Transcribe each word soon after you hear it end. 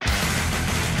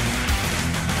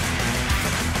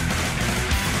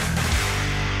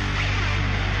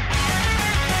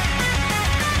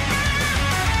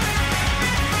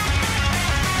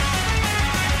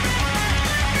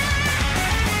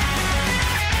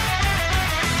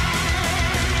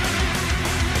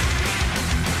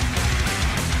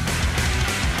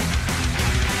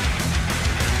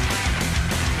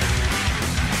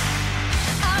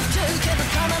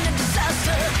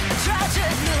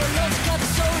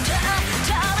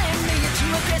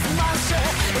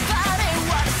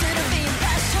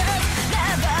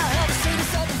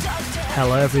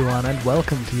Hello everyone and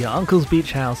welcome to your Uncle's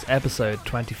Beach House episode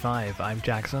 25. I'm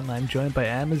Jackson, I'm joined by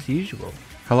Am as usual.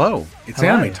 Hello, it's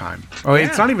Hello. anime time. Oh, yeah.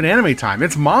 It's not even anime time,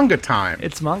 it's manga time.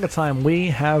 It's manga time. We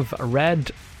have read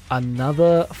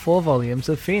another 4 volumes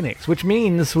of Phoenix, which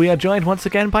means we are joined once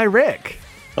again by Rick.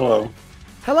 Hello.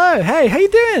 Hello, hey, how you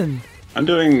doing? I'm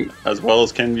doing as well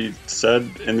as can be said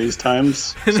in these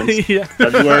times since Yeah.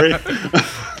 February.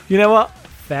 You know what?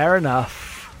 Fair enough.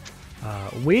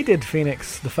 We did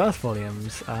Phoenix, the first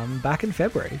volumes, back in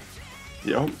February.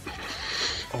 Yep,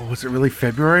 Oh, was it really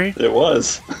February? it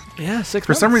was. Yeah, 6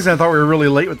 For some reason I thought we were really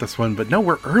late with this one, but no,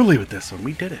 we're early with this one.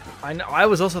 We did it. I know. I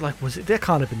was also like, was it? That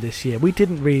can't have been this year. We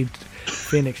didn't read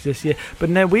Phoenix this year, but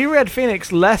no, we read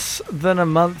Phoenix less than a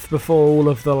month before all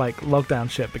of the lockdown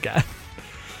shit began.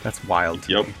 That's wild.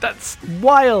 Yep. That's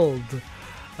wild.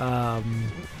 But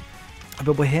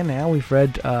we're here now. We've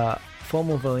read 4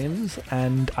 more volumes,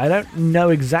 and I don't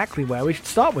know exactly where we should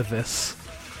start with this.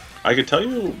 I could tell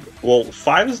you, well,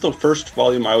 5 is the first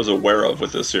volume I was aware of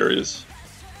with this series.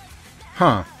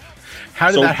 Huh.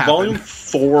 How did that happen? Volume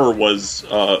 4 was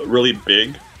really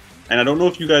big, and I don't know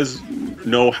if you guys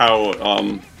know how,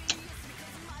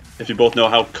 if you both know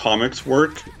how comics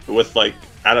work with,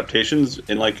 adaptations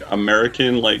in,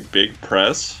 American, big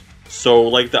press. So,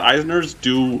 the Eisners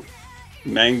do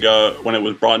manga when it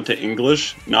was brought into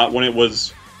English, not when it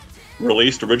was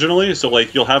released originally. So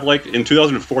you'll have in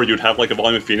 2004 you'd have a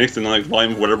volume of Phoenix and then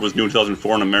volume of whatever was new in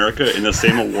 2004 in America in the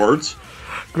same awards.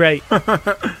 Great.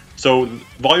 So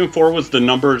volume 4 was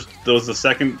the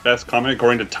second best comic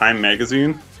according to Time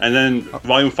magazine, and then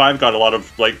volume 5 got a lot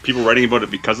of people writing about it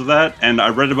because of that. And I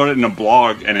read about it in a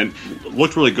blog, and it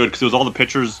looked really good because it was all the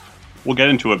pictures. We'll get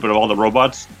into it, but of all the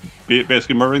robots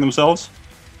basically murdering themselves.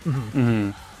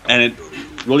 Mm-hmm. And it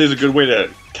really is a good way to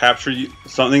capture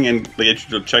something and get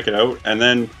you to check it out. And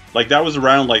then, that was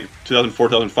around 2004,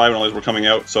 2005 when all these were coming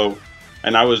out. So,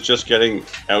 and I was just getting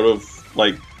out of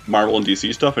Marvel and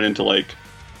DC stuff and into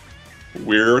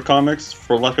weirder comics,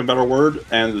 for lack of a better word.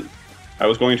 And I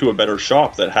was going to a better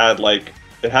shop that had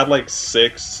it had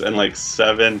 6 and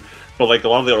 7, but a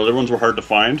lot of the other ones were hard to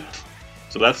find.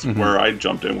 So that's where I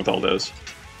jumped in with all this.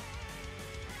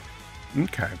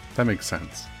 Okay, that makes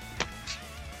sense.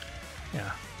 Yeah.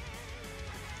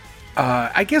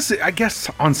 I guess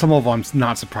on some level I'm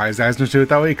not surprised Eisner do it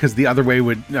that way, because the other way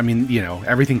would,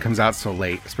 everything comes out so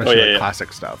late, especially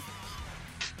classic stuff.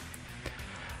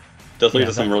 Does lead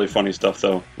to some really funny stuff,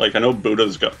 though. I know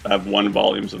Buddha's have 1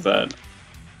 volumes of that.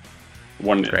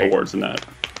 1 awards in that.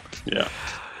 Yeah.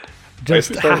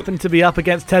 Just happened to be up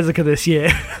against Tezuka this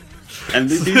year. And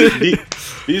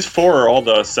these 4 are all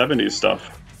the 70s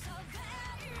stuff.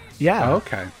 Yeah. Oh,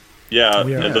 okay. Yeah,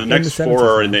 the next 4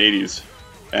 are in the 80s.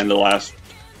 And the last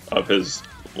of his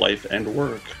life and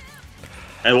work.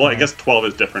 And I guess 12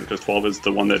 is different, because 12 is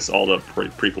the one that's all the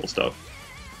prequel stuff.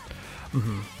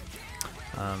 Mm-hmm.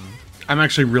 I'm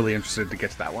actually really interested to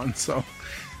get to that one, so.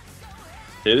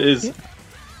 It is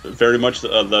very much the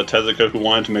Tezuka who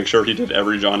wanted to make sure he did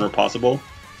every genre possible.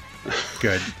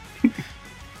 Good.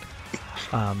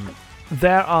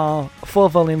 There are 4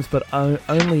 volumes, but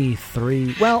only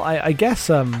 3. Well, I guess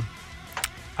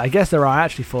there are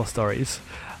actually 4 stories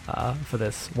for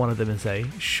this. One of them is a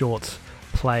short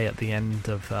play at the end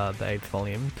of the 8th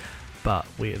volume, but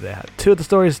they had 2 of the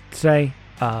stories today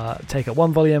take up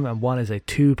 1 volume, and 1 is a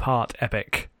 2-part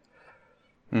epic.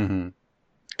 Mm-hmm.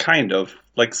 Kind of.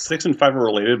 6 and 5 are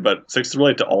related, but 6 is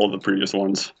related to all of the previous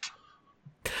ones.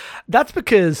 That's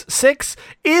because 6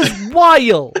 is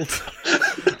wild.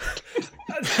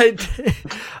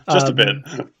 Just a bit.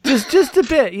 Just a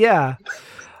bit, yeah.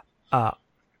 I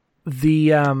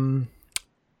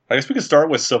guess we could start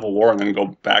with Civil War and then go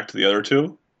back to the other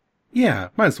 2. Yeah,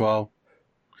 might as well.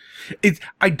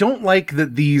 I don't like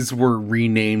that these were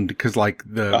renamed, because the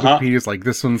Wikipedia's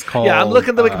this one's called. Yeah, I'm looking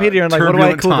at the Wikipedia and what do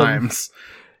I call Times. them?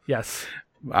 Yes.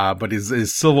 But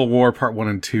is Civil War Part 1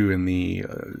 and 2 in the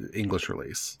English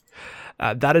release?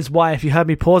 That is why, if you heard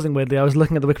me pausing weirdly, I was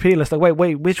looking at the Wikipedia list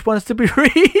wait, which ones did we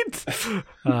read?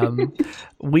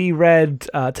 We read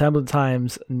Turbulent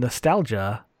Times,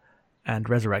 Nostalgia, and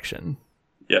Resurrection.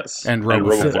 Yes. And Robe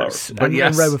of Flowers. But yes.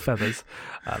 And Robe of Feathers.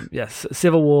 Yes.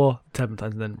 Civil War, Turbulent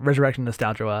Times, and then Resurrection and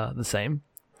Nostalgia are the same.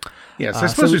 Yeah, so I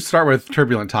suppose we should start with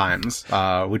Turbulent Times,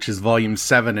 which is volume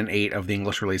 7 and 8 of the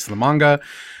English release of the manga,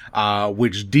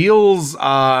 which deals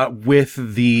with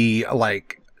the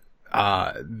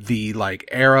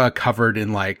era covered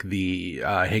in the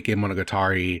Heike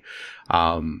Monogatari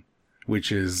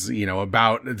which is,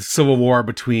 about the civil war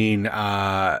between,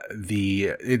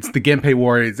 it's the Genpei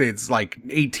War. It's like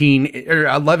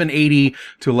 1180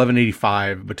 to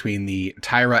 1185 between the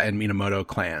Taira and Minamoto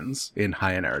clans in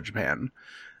Heian era Japan.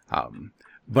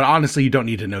 But honestly, you don't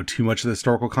need to know too much of the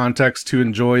historical context to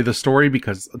enjoy the story,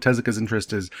 because Tezuka's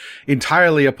interest is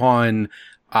entirely upon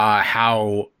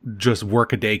how just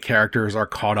workaday characters are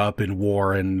caught up in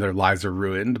war and their lives are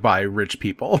ruined by rich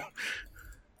people.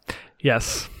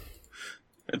 Yes.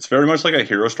 It's very much like a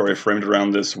hero story framed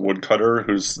around this woodcutter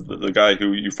who's the guy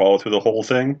who you follow through the whole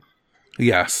thing.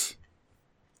 Yes.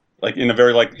 Like in a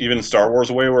very even Star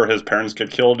Wars way, where his parents get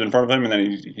killed in front of him and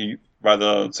then he by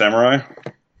the samurai.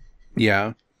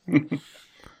 Yeah. And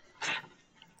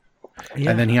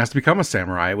then he has to become a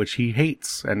samurai, which he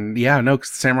hates. And because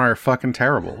samurai are fucking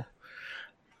terrible.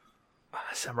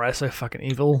 Samurai are so fucking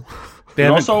evil. They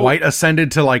haven't quite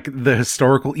ascended to the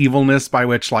historical evilness by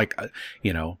which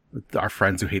our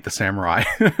friends who hate the samurai.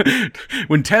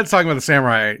 When Ted's talking about the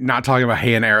samurai, not talking about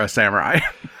Heian era samurai.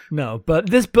 No, but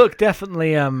this book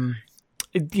definitely,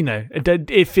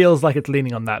 it feels like it's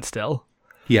leaning on that still.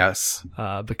 Yes.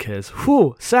 Because,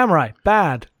 samurai,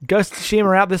 bad. Ghost of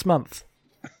Tsushima out this month.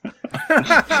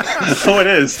 So it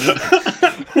is.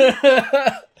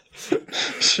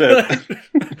 Shit.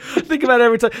 Think about it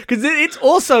every time, because it's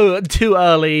also too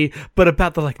early, but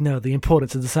about the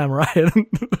importance of the samurai.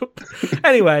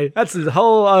 Anyway, that's a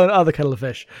whole other kettle of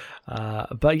fish.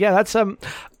 But yeah, that's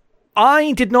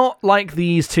I did not like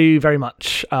these two very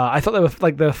much. I thought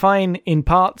they were fine in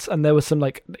parts, and there were some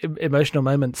emotional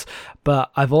moments.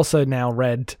 But I've also now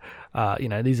read,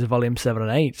 these are volumes 7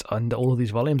 and 8, and all of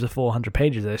these volumes are 400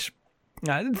 pages ish.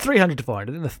 300 to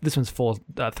 400. This one's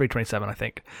 327, I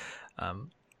think.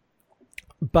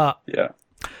 But yeah,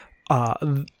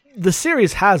 the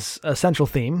series has a central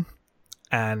theme,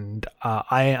 and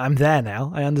I'm there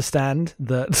now. I understand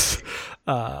that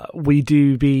we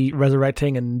do be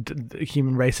resurrecting, and the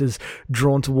human race is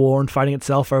drawn to war and fighting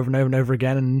itself over and over and over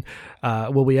again. And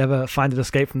will we ever find an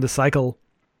escape from this cycle?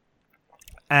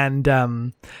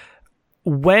 And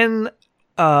when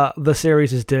the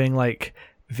series is doing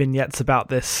vignettes about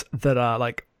this that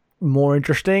are more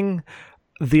interesting,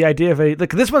 the idea of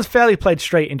this one's fairly played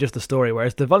straight in just the story,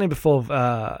 whereas the volume before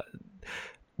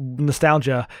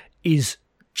Nostalgia is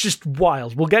just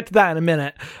wild. We'll get to that in a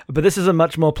minute, but this is a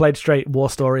much more played straight war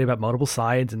story about multiple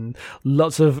sides and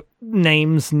lots of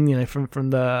names, and from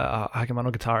the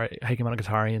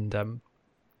Heikemonogatari and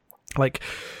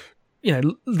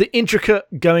the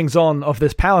intricate goings on of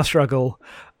this power struggle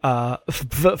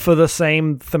for the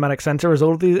same thematic center as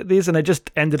all of these, and it just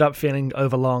ended up feeling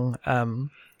overlong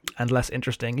and less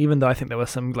interesting, even though I think there were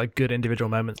some good individual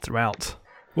moments throughout.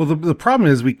 Well, the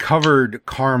problem is we covered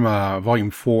Karma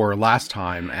Volume 4 last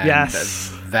time, and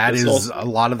that is also a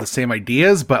lot of the same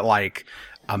ideas, but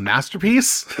a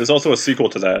masterpiece. There's also a sequel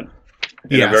to that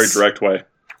in a very direct way.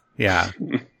 Yeah.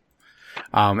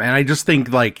 And I just think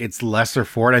it's lesser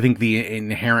for it. I think the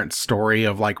inherent story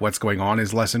of what's going on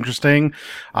is less interesting.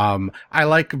 I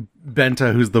like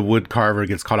Benta, who's the wood carver,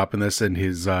 gets caught up in this, and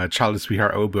his childhood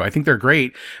sweetheart Obu. I think they're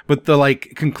great, but the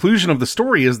conclusion of the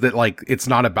story is that it's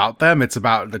not about them. It's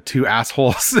about the two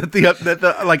assholes at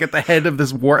the head of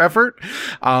this war effort,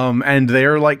 and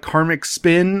their karmic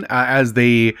spin as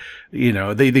they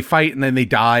fight and then they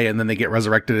die and then they get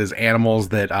resurrected as animals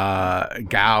that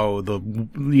Gao, the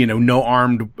no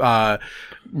armed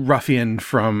ruffian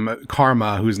from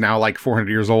Karma, who's now 400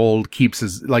 years old, keeps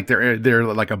his they're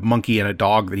like a monkey and a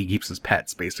dog that he keeps as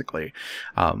pets, basically,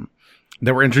 that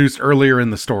were introduced earlier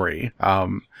in the story.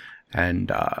 And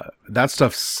that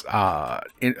stuff's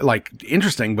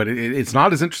interesting, but it's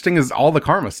not as interesting as all the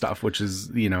Karma stuff, which is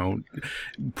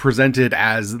presented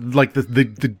as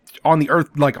the on the earth,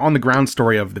 on the ground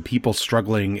story of the people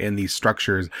struggling in these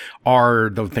structures are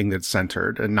the thing that's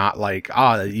centered, and not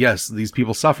yes, these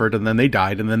people suffered and then they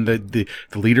died, and then the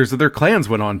leaders of their clans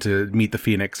went on to meet the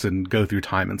Phoenix and go through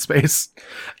time and space.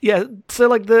 Yeah,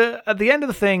 so at the end of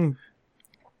the thing,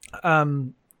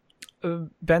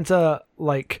 Benta,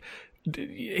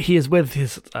 he is with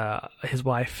his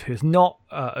wife, who's not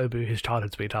Obu, his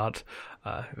childhood sweetheart,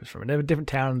 who's from a different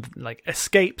town,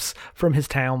 escapes from his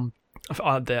town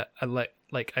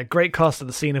a great cost at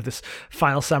the scene of this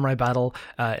final samurai battle,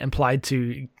 implied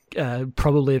to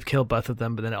probably have killed both of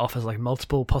them, but then it offers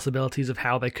multiple possibilities of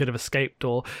how they could have escaped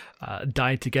or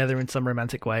died together in some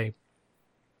romantic way.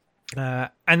 And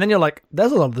then you're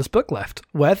there's a lot of this book left.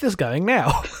 Where's this going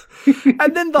now?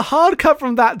 And then the hard cut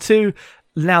from that to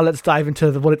now let's dive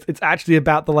into what it's actually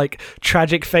about, the like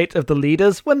tragic fate of the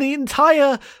leaders, when the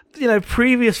entire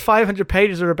previous 500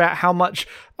 pages are about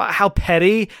how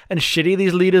petty and shitty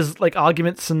these leaders like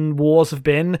arguments and wars have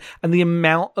been, and the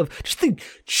amount of just the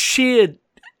sheer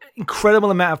incredible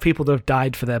amount of people that have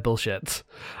died for their bullshit.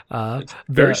 It's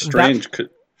very strange.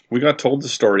 We got told the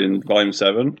story in Volume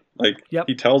 7. Like,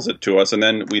 He tells it to us, and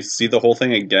then we see the whole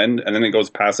thing again, and then it goes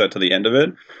past that to the end of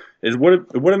it. It would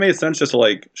have made sense just to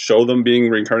like show them being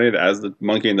reincarnated as the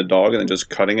monkey and the dog, and then just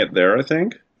cutting it there, I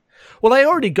think. Well, I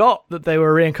already got that they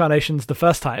were reincarnations the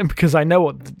first time, because I know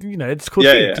what, it's cool.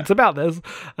 It's about this.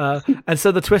 And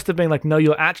so the twist of being like, no,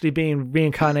 you're actually being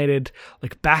reincarnated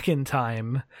like back in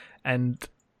time, and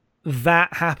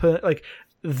that happened, like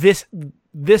this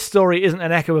story isn't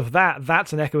an echo of that.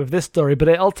 That's an echo of this story. But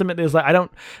it ultimately is like, it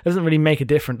doesn't really make a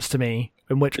difference to me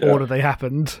in which order they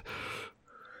happened.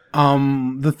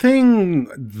 The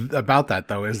thing about that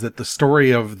though is that the story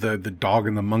of the dog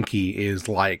and the monkey is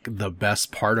like the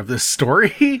best part of this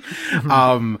story. It's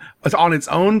on its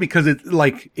own, because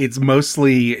it's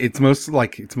mostly there's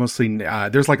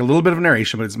like a little bit of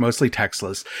narration, but it's mostly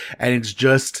textless, and it's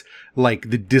just like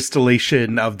the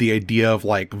distillation of the idea of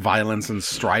like violence and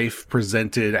strife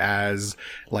presented as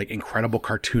like incredible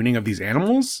cartooning of these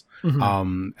animals.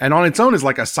 And on its own is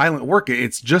like a silent work.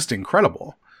 It's just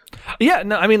incredible. Yeah,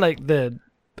 no, I mean, like the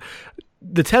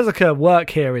Tezuka work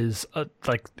here is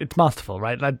like, it's masterful,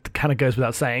 right? That kind of goes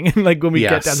without saying. Like when we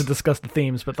get down to discuss the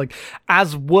themes, but like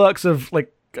as works of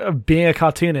like being a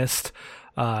cartoonist,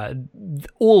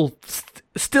 all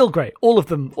still great. All of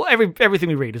them, everything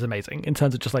we read is amazing in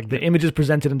terms of just like the images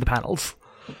presented in the panels.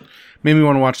 Made me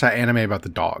want to watch that anime about the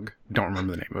dog. Don't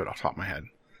remember the name of it off the top of my head.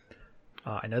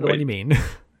 I know the one you mean.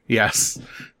 Yes.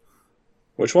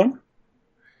 Which one?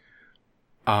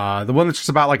 The one that's just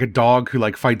about like a dog who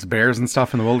like fights bears and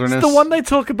stuff in the wilderness. It's the one they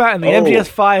talk about in the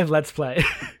MGS5 Let's Play.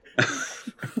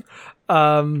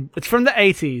 It's from the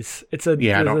 80s. It's a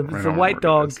white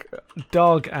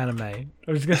dog anime.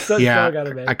 I was gonna say dog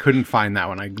anime. I couldn't find that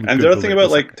one. And the other thing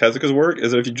about like Tezuka's work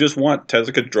is that if you just want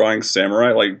Tezuka drawing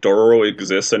samurai, like Dororo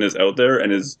exists and is out there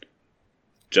and is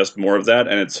just more of that,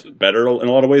 and it's better in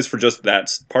a lot of ways for just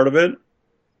that part of it.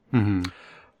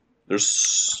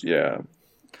 There's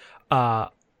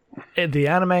the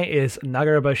anime is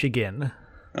Nagaraboshi Gin.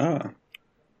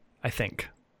 I think.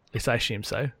 At least I assume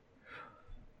so.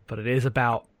 But it is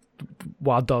about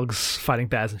wild dogs fighting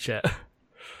bears and shit.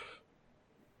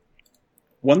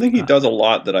 One thing he does a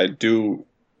lot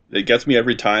it gets me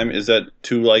every time, is that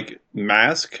to like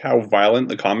mask how violent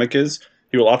the comic is,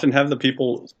 he will often have the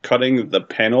people cutting the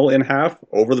panel in half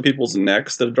over the people's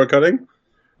necks that they're cutting.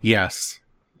 Yes.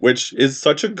 Which is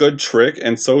such a good trick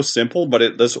and so simple,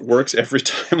 but this works every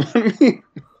time on me.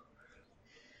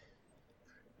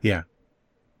 Yeah.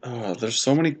 Oh, there's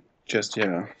so many That's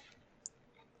the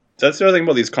other thing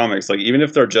about these comics. Like, even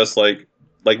if they're just like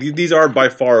these are by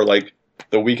far like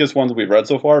the weakest ones we've read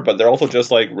so far, but they're also just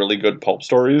like really good pulp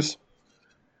stories.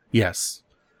 Yes.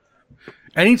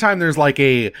 Anytime there's like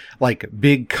a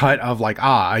big cut of like,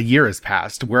 a year has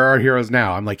passed, where are our heroes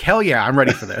now? I'm like, hell yeah, I'm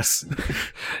ready for this.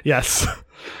 Yes.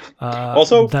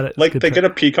 Also, like they get a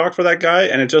peacock for that guy,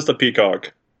 and it's just a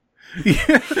peacock.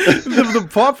 Yeah. the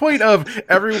plot point of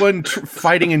everyone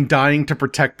fighting and dying to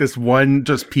protect this one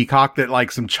just peacock that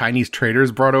like some Chinese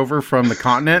traders brought over from the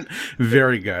continent.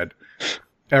 Very good.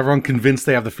 Everyone convinced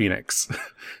they have the phoenix.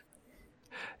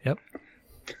 Yep.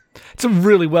 It's a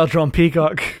really well drawn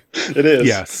peacock. It is.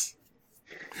 Yes.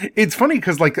 It's funny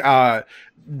because like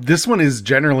this one is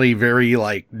generally very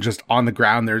like just on the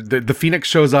ground. The phoenix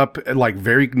shows up like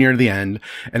very near the end,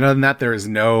 and other than that, there is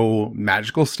no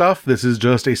magical stuff. This is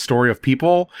just a story of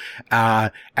people,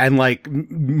 and like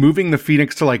moving the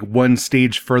phoenix to like one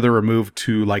stage further removed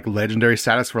to like legendary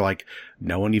status, where like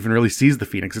no one even really sees the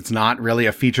phoenix. It's not really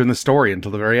a feature in the story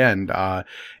until the very end.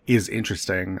 Is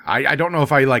interesting. I don't know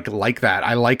if I like that.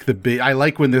 I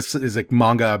like when this is like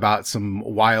manga about some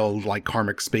wild like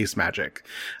karmic space magic.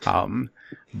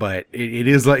 But it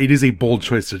is a bold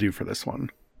choice to do for this one.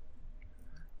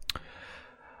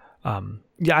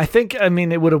 Yeah, I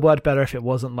mean, it would have worked better if it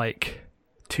wasn't like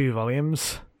 2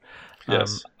 volumes.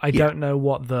 Yes. I don't know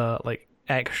what the like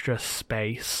extra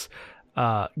space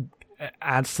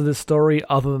adds to the story,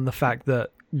 other than the fact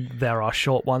that there are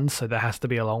short ones, so there has to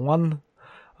be a long one.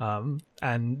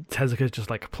 And Tezuka's just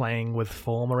like playing with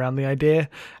form around the idea,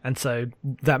 and so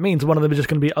that means one of them is just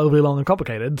going to be overly long and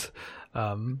complicated.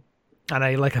 And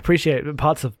I like appreciate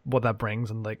parts of what that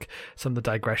brings, and like some of the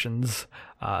digressions,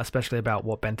 especially about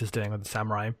what Bent is doing with the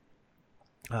samurai.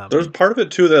 There's part of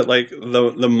it too that like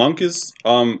the monk is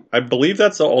I believe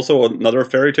that's also another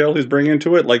fairy tale he's bringing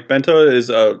into it. Like Benta is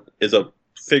a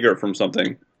figure from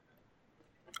something.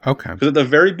 Okay. Because at the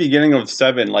very beginning of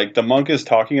 7, like the monk is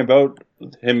talking about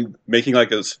him making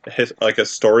like a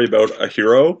story about a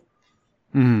hero,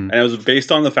 and it was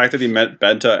based on the fact that he met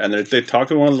Benta, and they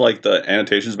talked in one of like the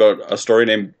annotations about a story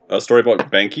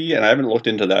about Benki, and I haven't looked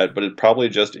into that, but it probably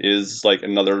just is like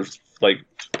another like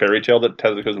fairy tale that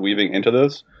Tezuka's weaving into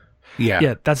this.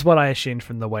 Yeah, that's what I assumed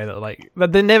from the way that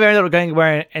but they never ended up going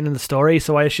where in the story,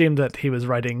 so I assumed that he was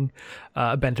writing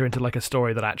Benta into like a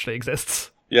story that actually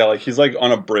exists. Yeah, like he's like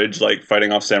on a bridge, like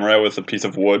fighting off samurai with a piece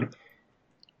of wood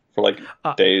for like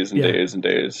days and days and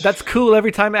days. That's cool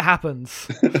every time it happens.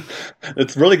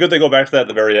 It's really good they go back to that at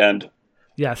the very end.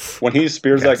 Yes. When he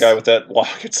spears that guy with that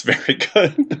lock, it's very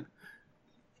good.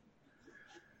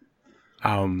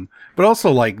 But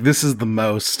also like this is the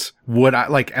most what I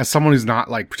like as someone who's not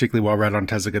like particularly well read on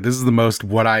Tezuka. This is the most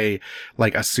what I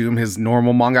like assume his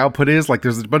normal manga output is. Like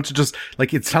there's a bunch of just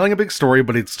like it's telling a big story,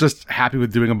 but it's just happy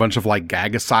with doing a bunch of like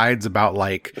gag asides about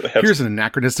like here's an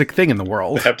anachronistic thing in the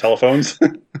world. They have telephones.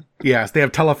 Yes, they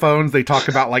have telephones. They talk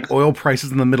about like oil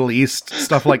prices in the Middle East,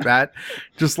 stuff like that.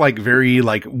 Just like very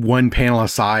like one panel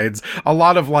asides. A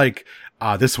lot of like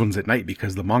this one's at night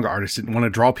because the manga artist didn't want to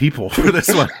draw people for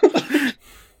this one.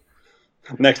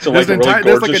 Next to like a really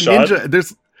gorgeous shot.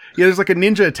 There's like a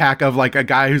ninja attack of like a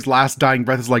guy whose last dying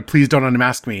breath is like, please don't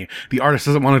unmask me. The artist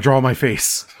doesn't want to draw my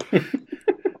face.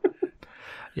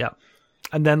 Yeah.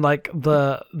 And then like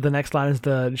the next line is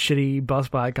the shitty boss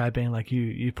fight guy being like,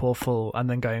 you poor fool, and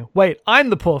then going, wait, I'm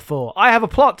the poor fool. I have a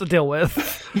plot to deal with.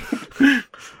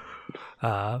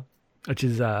 Which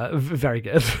is very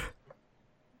good.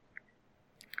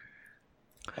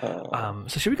 So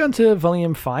should we go into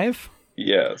volume 5?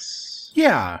 Yes.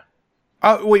 Yeah.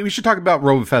 Wait, we should talk about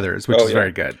Robe of Feathers, which is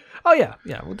very good. Oh, yeah.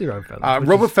 Yeah, we'll do Robe of Feathers.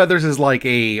 Robe of Feathers is like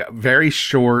a very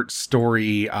short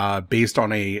story based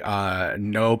on a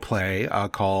no play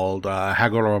called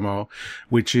Hagoromo,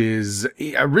 which is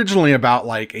originally about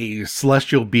like a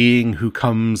celestial being who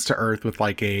comes to Earth with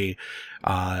like a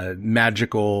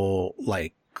magical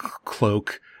like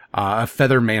cloak. A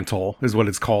feather mantle is what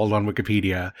it's called on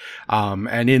Wikipedia.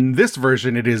 And in this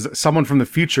version, it is someone from the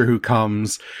future who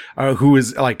comes, who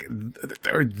is like,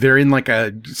 they're in like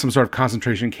some sort of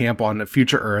concentration camp on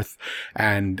future Earth.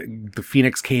 And the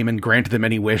Phoenix came and granted them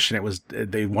any wish. And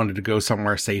they wanted to go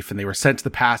somewhere safe and they were sent to the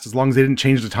past as long as they didn't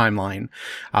change the timeline.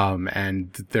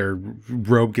 And their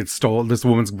robe gets stolen. This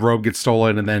woman's robe gets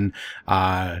stolen. And then,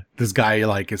 this guy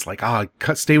like is like,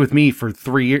 stay with me for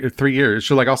 3 years.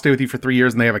 She's like, I'll stay with you for 3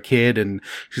 years. And they have a kid, and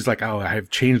she's like, I've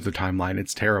changed the timeline.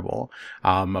 It's terrible.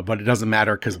 But it doesn't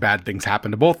matter because bad things happen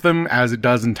to both of them as it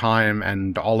does in time.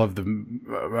 And all of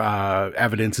the,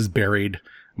 evidence is buried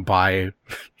by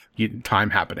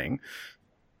time happening.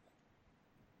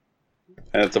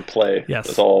 And it's a play. Yes.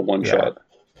 It's all one shot.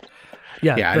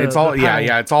 Yeah, and it's all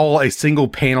it's all a single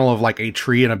panel of like a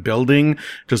tree and a building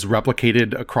just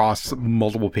replicated across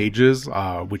multiple pages,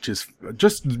 which is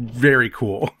just very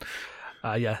cool.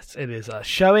 Yes, it is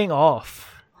showing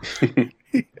off.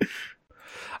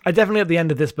 I definitely at the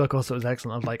end of this book also was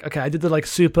excellent. I was like, okay, I did the like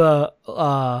super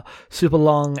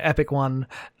long epic one.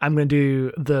 I'm going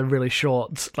to do the really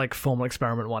short like formal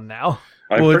experiment one now.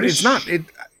 It's not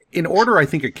in order. I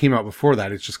think it came out before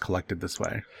that. It's just collected this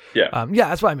way. Yeah. Yeah,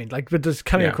 that's what I mean. Like, but just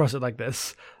coming across it like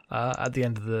this at the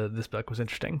end of this book was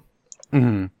interesting.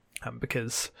 Mm-hmm.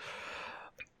 Because,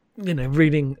 you know,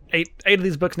 reading eight of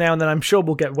these books now, and then I'm sure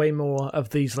we'll get way more of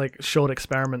these like short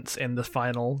experiments in the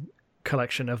final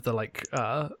collection of the like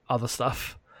other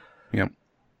stuff. Yep.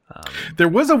 There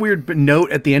was a weird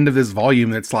note at the end of this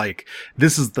volume that's like,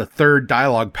 this is the third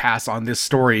dialogue pass on this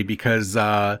story because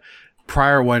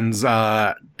prior ones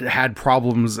had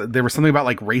problems. There was something about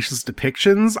like racist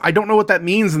depictions. I don't know what that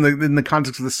means in the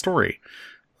context of the story.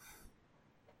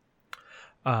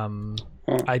 But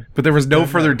there was no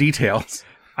further details.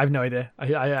 I have no idea.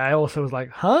 I also was like,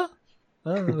 huh?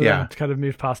 Yeah. Kind of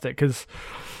moved past it because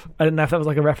I didn't know if that was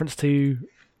like a reference to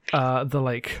the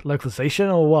like localization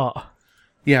or what.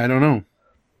 Yeah, I don't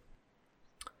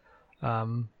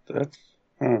know. That's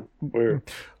weird.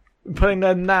 Putting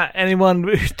that anyone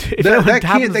that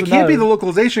can't be the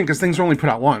localization because things are only put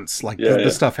out once. Like the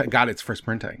stuff got its first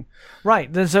printing,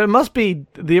 right? So it must be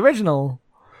the original.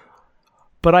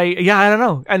 But I don't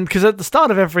know. And because at the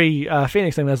start of every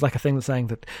Phoenix thing, there's like a thing that's saying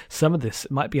that some of this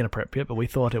might be inappropriate, but we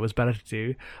thought it was better to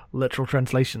do literal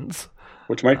translations,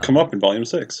 which might come up in volume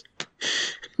 6.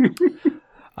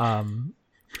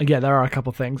 Yeah, there are a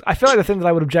couple things. I feel like the thing that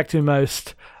I would object to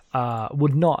most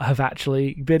would not have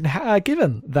actually been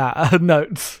given that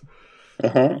note.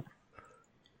 Uh-huh.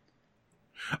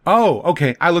 Oh,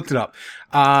 okay. I looked it up.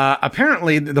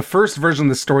 Apparently, the first version of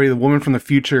the story, the woman from the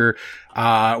future,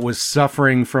 was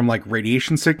suffering from like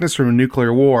radiation sickness from a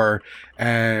nuclear war.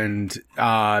 And,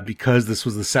 because this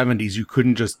was the 70s, you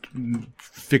couldn't just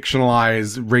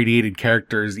fictionalize radiated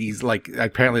characters.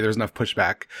 Apparently there's enough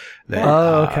pushback that,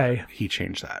 okay. He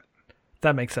changed that.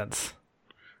 That makes sense.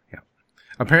 Yeah.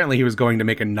 Apparently he was going to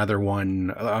make another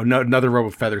one, another Robe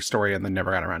of Feather story, and then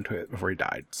never got around to it before he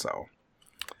died. So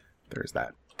there's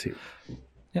that too.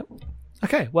 Yep.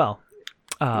 Okay, well.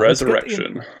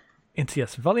 Resurrection. Into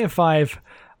Volume 5,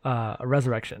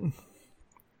 Resurrection.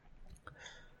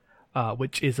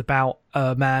 Which is about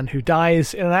a man who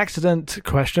dies in an accident,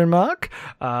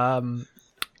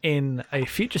 in a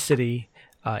future city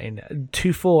in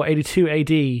 2482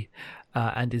 AD,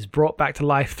 and is brought back to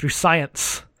life through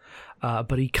science.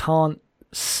 But he can't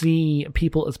see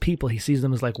people as people. He sees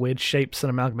them as like weird shapes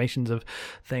and amalgamations of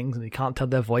things, and he can't tell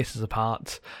their voices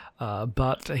apart.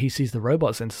 But he sees the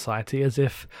robots in society as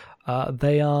if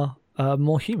they are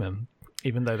more human,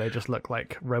 even though they just look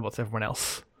like robots to everyone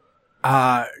else.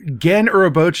 Gen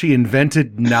Urobuchi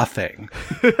invented nothing.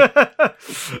 Yep.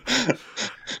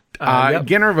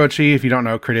 Gen Urobuchi, if you don't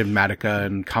know, created Madoka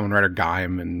and Kamen Rider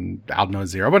Gaim and Aldno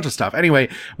Zero, a bunch of stuff. Anyway,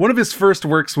 one of his first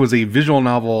works was a visual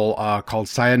novel called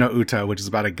Sayano Uta, which is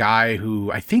about a guy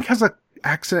who I think has a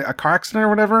car accident or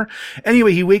whatever.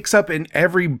 Anyway, he wakes up and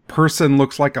every person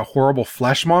looks like a horrible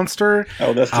flesh monster.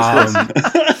 Oh, that's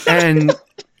just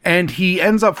And he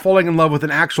ends up falling in love with an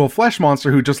actual flesh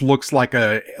monster who just looks like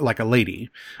a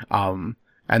lady.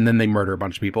 And then they murder a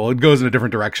bunch of people. It goes in a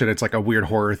different direction. It's like a weird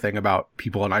horror thing about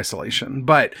people in isolation.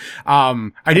 But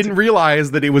I didn't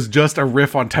realize that it was just a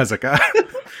riff on Tezuka.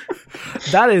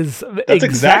 That's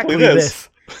exactly this.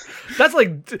 That's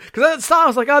like, because at the start I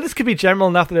was like, oh, this could be general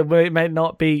enough that it may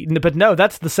not be. But no,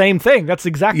 that's the same thing. That's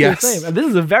exactly the same. And this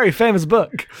is a very famous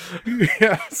book.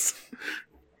 Yes.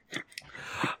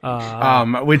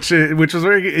 Which was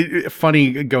very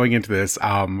funny going into this.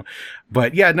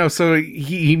 But yeah, no, so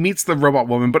he meets the robot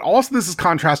woman, but also this is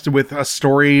contrasted with a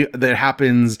story that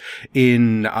happens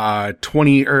in,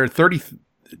 20 or 30,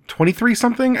 23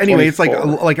 something. Anyway,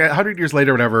 24. It's like 100 years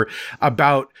later, or whatever,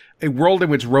 about a world in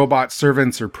which robot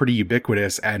servants are pretty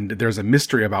ubiquitous, and there's a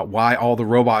mystery about why all the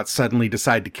robots suddenly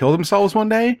decide to kill themselves one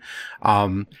day.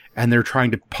 And they're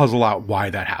trying to puzzle out why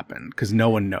that happened, because no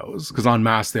one knows. Because en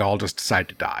masse, they all just decide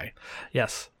to die.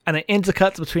 Yes. And it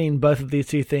intercuts between both of these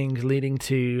two things, leading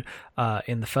to,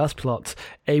 in the first plot,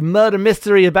 a murder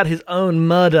mystery about his own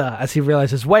murder, as he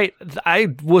realizes, wait,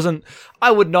 I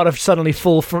would not have suddenly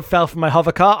fell from my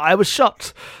hover car. I was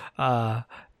shot.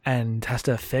 And has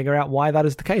to figure out why that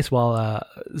is the case, while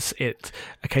it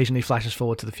occasionally flashes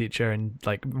forward to the future, and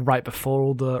like right before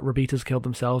all the Robitas killed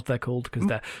themselves, they're called, because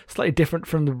they're slightly different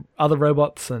from the other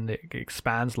robots, and it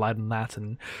expands light on that.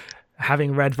 And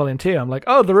having read Volume 2, I'm like,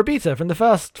 oh, the Robita from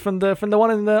the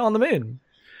one on the moon.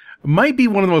 Might be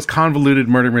one of the most convoluted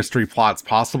murder mystery plots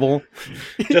possible.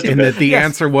 In that the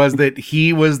answer was that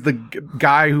he was the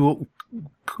guy who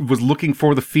was looking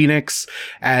for the Phoenix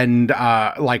and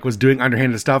was doing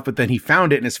underhanded stuff, but then he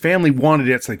found it and his family wanted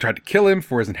it, so they tried to kill him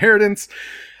for his inheritance.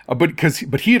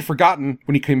 But he had forgotten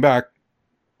when he came back,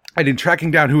 and in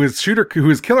tracking down who his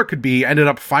killer could be, ended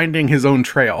up finding his own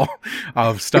trail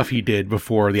of stuff he did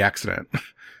before the accident.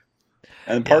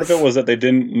 And part of it was that they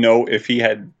didn't know if he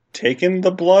had taken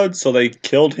the blood, so they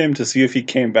killed him to see if he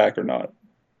came back or not.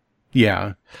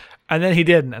 Yeah. And then he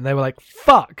didn't, and they were like,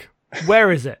 fuck.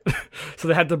 Where is it? So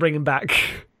they had to bring him back.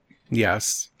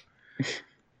 Yes.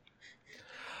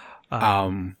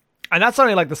 And that's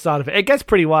only like the start of it. It gets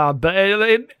pretty wild, but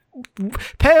it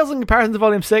pales in comparison to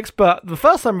Volume 6. But the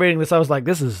first time reading this, I was like,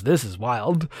 this is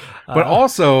wild. But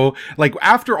also, like,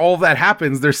 after all that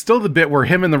happens, there's still the bit where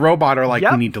him and the robot are like,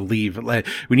 we need to leave.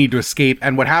 We need to escape.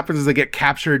 And what happens is they get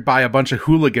captured by a bunch of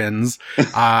hooligans,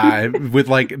 with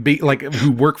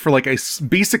who work for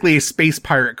basically a space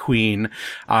pirate queen,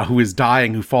 who is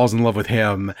dying, who falls in love with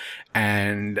him.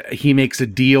 And he makes a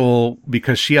deal,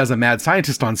 because she has a mad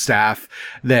scientist on staff,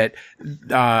 that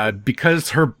because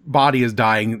her body is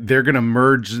dying, they're going to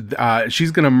merge,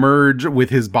 she's going to merge with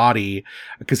his body,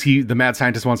 because the mad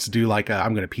scientist wants to do I'm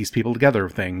going to piece people together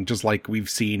thing, just like we've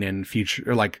seen in future,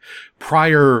 or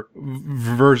prior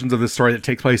versions of the story that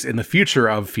takes place in the future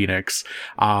of Phoenix.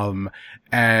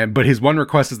 But his one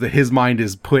request is that his mind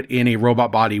is put in a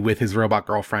robot body with his robot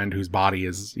girlfriend, whose body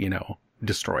is,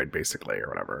 destroyed basically, or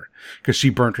whatever, because she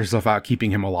burnt herself out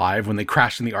keeping him alive when they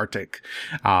crashed in the Arctic.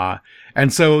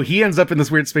 And so he ends up in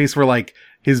this weird space where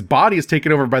his body is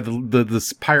taken over by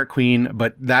this pirate queen,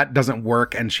 but that doesn't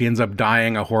work, and she ends up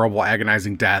dying a horrible,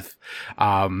 agonizing death.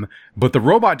 But the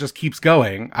robot just keeps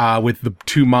going, with the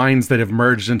two minds that have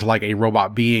merged into like a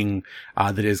robot being,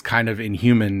 that is kind of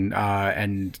inhuman,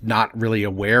 and not really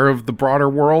aware of the broader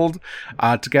world,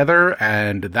 together.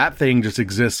 And that thing just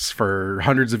exists for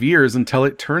hundreds of years until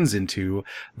it turns into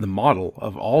the model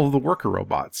of all of the worker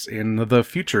robots in the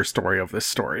future story of this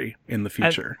story in the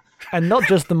future. And not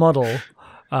just the model.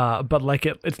 But like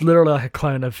it's literally like a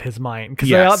clone of his mind,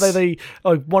 because they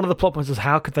like, one of the plot points is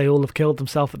how could they all have killed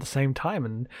themselves at the same time,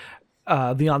 and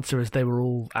the answer is they were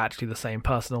all actually the same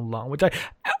person all along, which I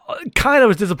kind of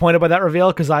was disappointed by that reveal,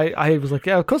 because I was like,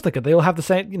 yeah, of course they could, they all have the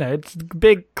same, it's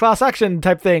big class action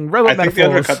type thing, robot metaphors. I think they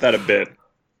undercut that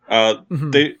a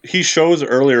bit. He shows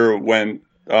earlier when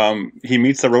he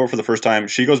meets the robot for the first time,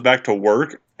 she goes back to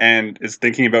work and is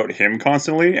thinking about him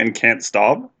constantly and can't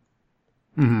stop.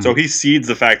 Mm-hmm. So he seeds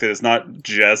the fact that it's not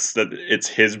just that it's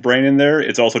his brain in there,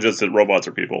 it's also just that robots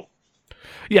are people.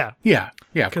 Yeah,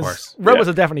 of course. Robots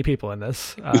are definitely people in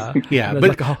this. Yeah,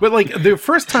 but like the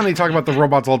first time they talk about the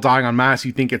robots all dying en masse,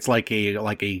 you think it's like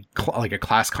a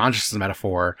class consciousness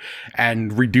metaphor,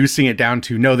 and reducing it down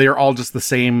to no, they are all just the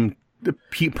same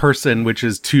person, which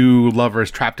is two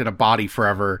lovers trapped in a body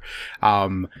forever,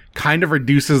 kind of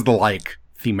reduces the like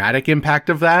thematic impact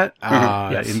of that.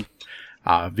 Yes.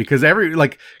 Because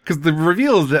the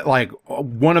reveal is that like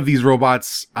one of these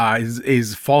robots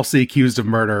is falsely accused of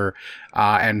murder,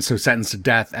 and so sentenced to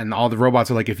death, and all the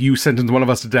robots are like, if you sentence one of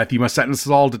us to death, you must sentence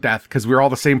us all to death because we're all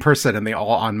the same person, and they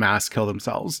all en masse kill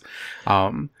themselves.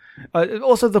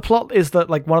 Also, the plot is that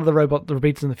like one of the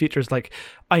robots in the future is like,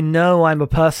 I know I'm a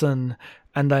person,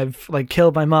 and I've like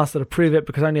killed my master to prove it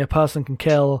because only a person can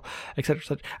kill, etc.,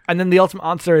 etc. And then the ultimate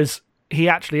answer is, he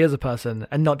actually is a person,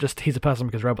 and not just he's a person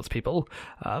because robots people.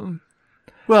 The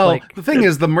thing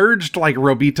is, the merged like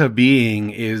Robita being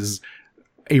is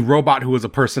a robot who was a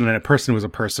person and a person who was a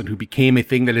person who became a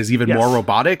thing that is even more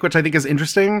robotic, which I think is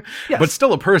interesting, but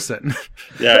still a person.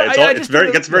 Yeah,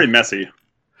 it gets very messy.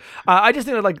 I just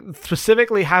think that like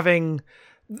specifically having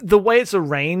the way it's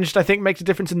arranged, I think makes a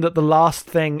difference in that the last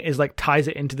thing is like ties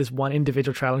it into this one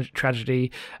individual tragedy,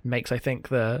 makes I think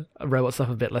the robot stuff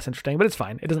a bit less interesting, but it's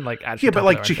fine. It doesn't like actually. Yeah, but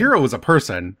like Chihiro was a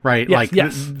person, right?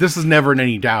 This is never in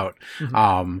any doubt.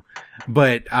 Mm-hmm.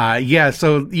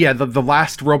 The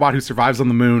last robot who survives on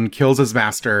the moon kills his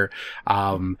master,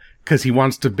 because he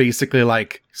wants to basically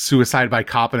like suicide by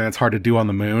cop, and it's hard to do on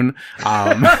the moon,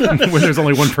 when there's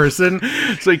only one person.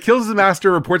 So he kills his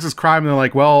master, reports his crime, and they're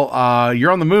like, well,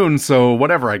 you're on the moon, so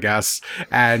whatever, I guess.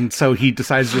 And so he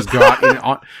decides to just go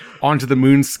out onto the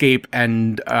moonscape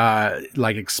and,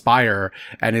 expire,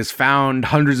 and is found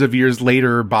hundreds of years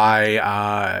later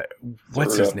by,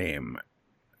 what's his name?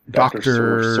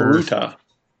 Dr. Saruta.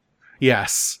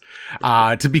 Yes.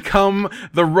 To become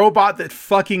the robot that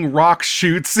fucking Rock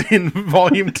shoots in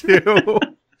Volume 2.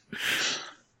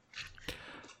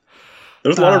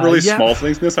 There's a lot of really small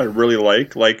things in this I really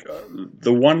like. Like,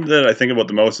 the one that I think about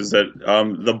the most is that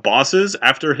the bosses,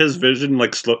 after his vision,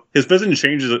 his vision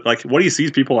changes, like, what he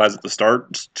sees people as at the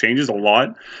start changes a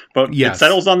lot. But it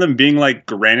settles on them being, like,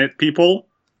 granite people.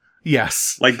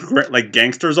 Yes. Like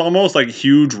gangsters almost, like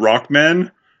huge rock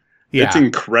men. Yeah. It's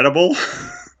incredible.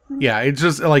 Yeah, it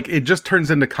just turns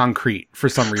into concrete for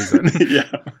some reason.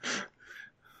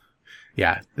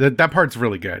 Yeah, that part's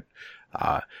really good.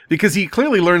 Because he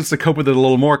clearly learns to cope with it a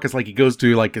little more, because like he goes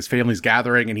to like his family's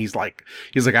gathering, and he's like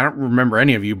I don't remember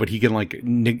any of you, but he can like,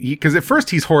 because at first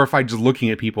he's horrified just looking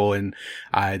at people, and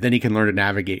then he can learn to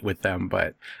navigate with them.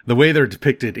 But the way they're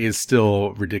depicted is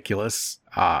still ridiculous,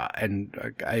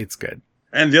 and it's good.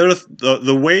 And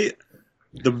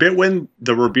the bit when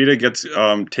the Robita gets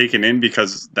taken in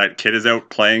because that kid is out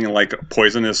playing in like a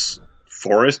poisonous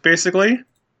forest, basically.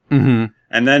 Mm-hmm.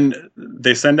 And then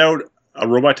they send out a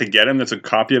robot to get him that's a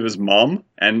copy of his mom,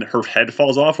 and her head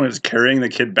falls off when it's carrying the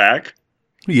kid back.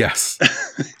 Yes.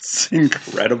 It's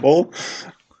incredible.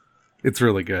 It's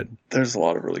really good. There's a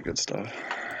lot of really good stuff.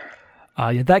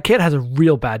 That kid has a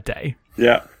real bad day.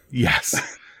 Yeah.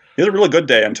 Yes. He has a really good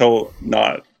day until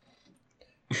not.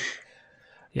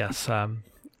 Yes, and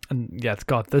it's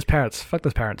God, those parents. Fuck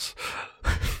those parents.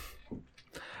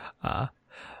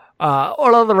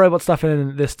 All of the robot stuff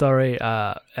in this story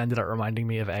ended up reminding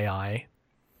me of AI.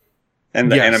 And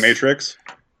the Animatrix.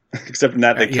 Except in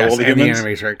that they kill all the humans. The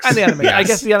Animatrix. And the Animatrix. I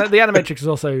guess the Animatrix is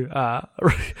also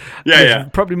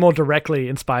probably more directly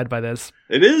inspired by this.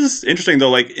 It is interesting though,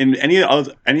 like in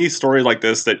any story like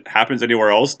this that happens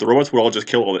anywhere else, the robots would all just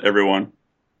kill everyone.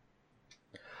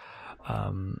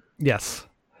 Yes.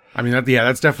 I mean,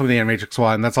 that's definitely the Animatrix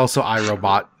one. That's also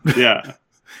iRobot. Yeah.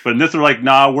 But in this, they're like,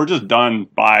 nah, we're just done.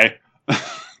 Bye.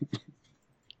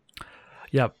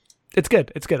 Yep. It's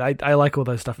good. It's good. I like all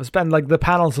those stuff. It's been like the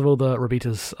panels of all the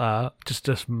Robitas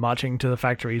just marching to the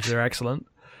factories. They're excellent.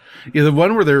 Yeah, the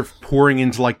one where they're pouring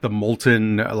into like the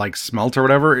molten like smelt or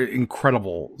whatever,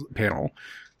 incredible panel.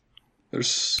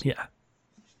 Yeah.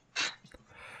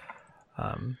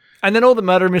 And then all the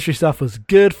murder mystery stuff was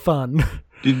good fun.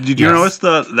 Did you notice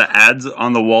the ads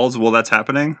on the walls while that's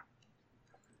happening?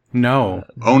 No.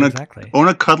 Exactly. Own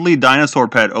a cuddly dinosaur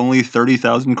pet, only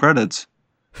 30,000 credits.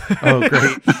 Oh,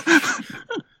 great.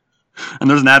 And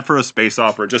there's an ad for a space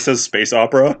opera. It just says space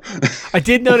opera. I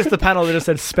did notice the panel that just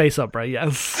said space opera,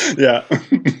 yes. Yeah.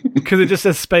 Because it just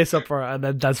says space opera, and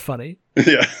then that's funny.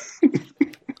 Yeah.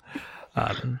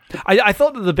 I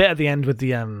thought that the bit at the end with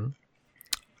the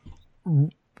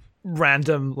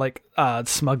random like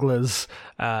smugglers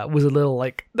was a little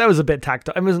like that was a bit tacked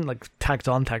on. It wasn't like tacked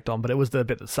on, but it was the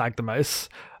bit that sagged the most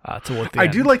toward the I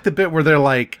end. do like the bit where they're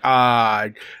like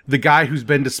the guy who's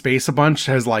been to space a bunch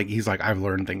has like he's like I've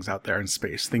learned things out there in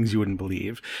space, things you wouldn't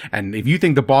believe, and if you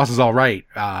think the boss is all right,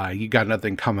 you got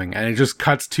nothing coming. And it just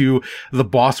cuts to the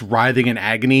boss writhing in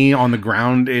agony on the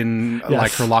ground in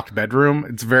like her locked bedroom.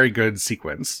 It's a very good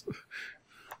sequence.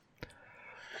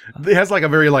 It has like a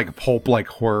very like pulp like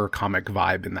horror comic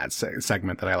vibe in that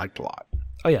segment that I liked a lot.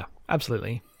 Oh yeah,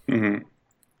 absolutely. Mm-hmm.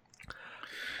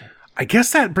 I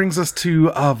guess that brings us to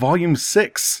volume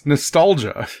 6,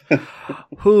 nostalgia.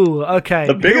 Ooh, okay.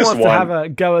 The biggest Who wants one. to have a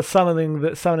go at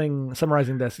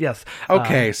summarizing this? Yes.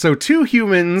 Okay, so two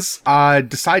humans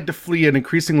decide to flee an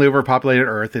increasingly overpopulated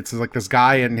Earth. It's like this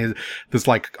guy and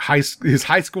his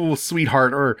high school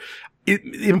sweetheart, or it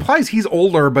implies he's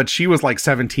older, but she was like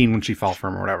 17 when she fell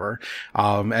from or whatever.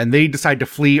 And they decide to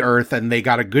flee Earth, and they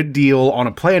got a good deal on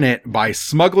a planet by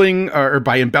smuggling or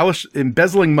by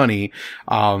embezzling money,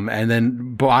 and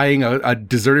then buying a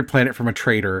deserted planet from a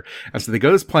trader. And so they go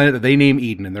to this planet that they name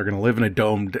Eden, and they're going to live in a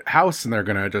domed house, and they're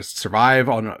going to just survive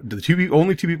on the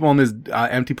only two people on this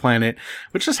empty planet,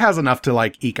 which just has enough to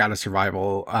like eke out a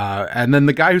survival. And then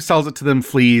the guy who sells it to them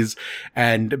flees,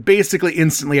 and basically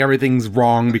instantly everything's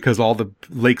wrong because all the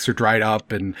lakes are dried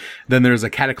up, and then there's a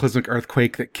cataclysmic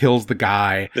earthquake that kills the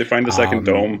guy. They find the second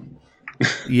dome.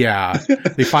 Yeah,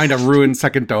 they find a ruined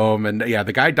second dome, and yeah,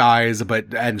 the guy dies,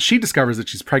 and she discovers that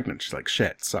she's pregnant. She's like,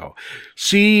 shit. So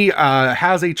she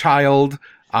has a child,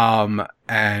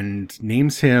 and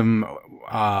names him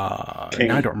King.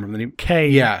 I don't remember the name. K.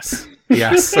 Yes,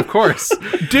 of course.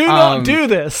 Do not do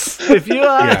this. If you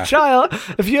are a child,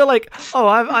 if you're like, oh,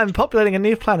 I'm populating a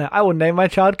new planet, I will name my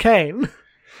child Kane.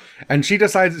 And she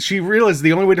realizes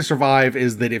the only way to survive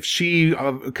is that if she,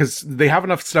 because they have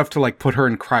enough stuff to like put her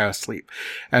in cryosleep.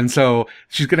 And so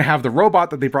she's going to have the robot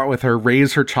that they brought with her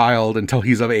raise her child until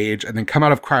he's of age, and then come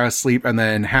out of cryosleep and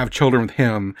then have children with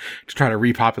him to try to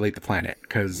repopulate the planet.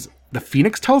 Because the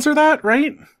Phoenix tells her that,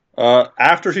 right?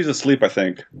 After she's asleep, I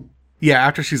think. Yeah,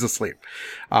 after she's asleep.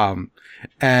 So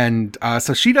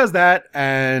she does that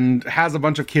and has a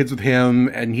bunch of kids with him,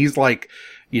 and he's like,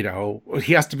 you know,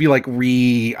 he has to be like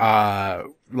retrained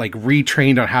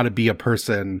on how to be a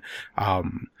person,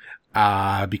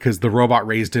 because the robot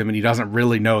raised him and he doesn't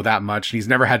really know that much. And he's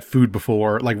never had food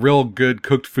before, like real good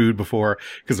cooked food before,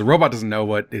 because the robot doesn't know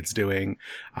what it's doing.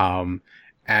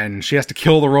 And she has to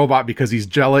kill the robot because he's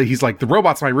jealous. He's like, the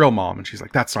robot's my real mom. And she's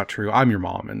like, that's not true. I'm your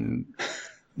mom. And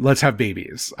let's have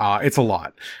babies. It's a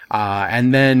lot.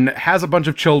 And then has a bunch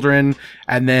of children,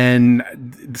 and then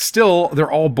still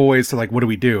they're all boys. So like, what do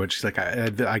we do? And she's like,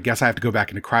 I guess I have to go back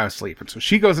into cryosleep. And so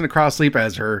she goes into cryosleep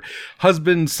as her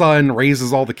husband's son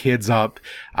raises all the kids up,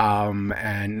 and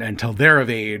until they're of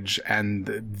age, and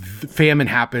the famine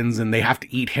happens and they have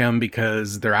to eat him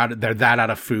because they're that out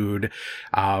of food.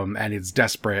 And it's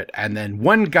desperate. And then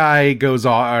one guy goes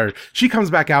on, or she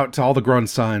comes back out to all the grown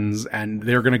sons, and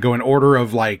they're going to go in order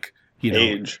of like, you know,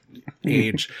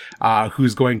 age,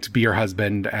 who's going to be her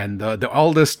husband. And the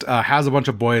eldest, has a bunch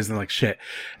of boys, and they're like, shit.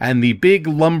 And the big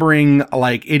lumbering,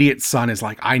 like, idiot son is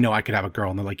like, I know I could have a girl.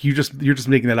 And they're like, you're just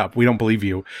making that up. We don't believe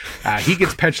you. He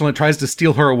gets petulant, tries to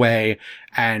steal her away,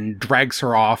 and drags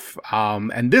her off.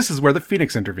 And this is where the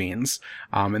Phoenix intervenes.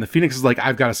 And the Phoenix is like,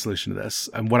 I've got a solution to this.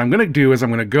 And what I'm going to do is I'm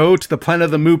going to go to the planet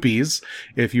of the Moopies.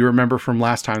 If you remember from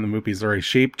last time, the Moopies are a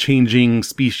shape-changing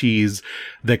species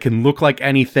that can look like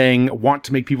anything, want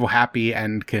to make people happy,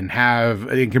 and can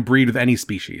breed with any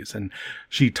species. And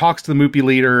she talks to the Moopie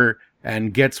leader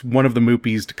and gets one of the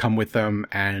Moopies to come with them,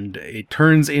 and it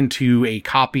turns into a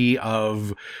copy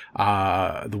of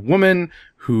the woman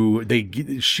who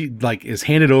she like is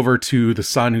handed over to the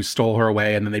son who stole her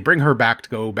away, and then they bring her back to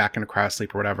go back into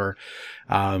cryosleep or whatever.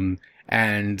 And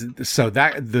And so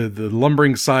that the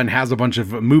lumbering sun has a bunch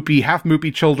of half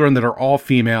Moopy children that are all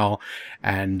female,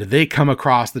 and they come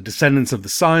across the descendants of the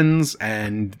suns,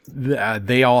 and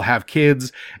they all have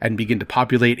kids and begin to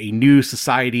populate a new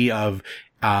society of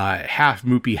half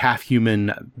Moopy, half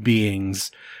human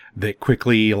beings that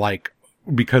quickly, like,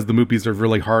 because the Moopies are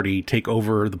really hardy, take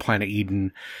over the planet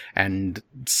Eden. And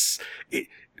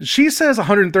she says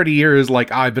 130 years,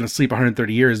 like, I've been asleep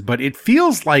 130 years, but it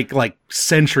feels like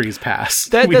centuries pass.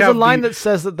 There's a line that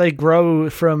says that they grow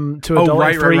to adult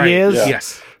in 3 years. Yeah.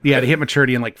 Yes. Yeah, they hit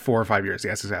maturity in like 4 or 5 years.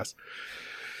 Yes.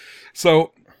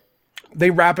 So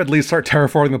they rapidly start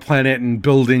terraforming the planet and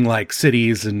building like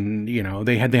cities, and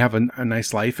they have a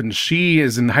nice life. And she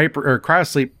is in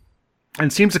cryosleep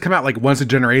and seems to come out like once a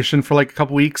generation for like a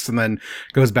couple weeks, and then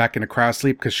goes back into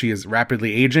cryosleep because she is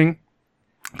rapidly aging.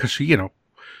 Because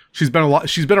she's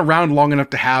been around long enough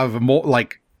to have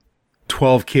like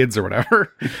 12 kids or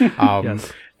whatever.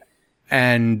 Yes.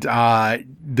 And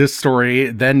this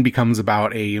story then becomes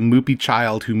about a Moopy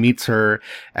child who meets her,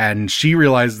 and she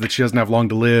realizes that she doesn't have long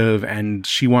to live, and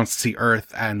she wants to see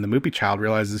Earth. And the Moopy child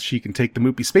realizes she can take the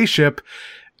Moopy spaceship,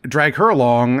 drag her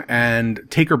along, and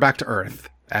take her back to Earth.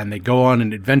 And they go on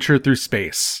an adventure through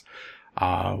space,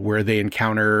 where they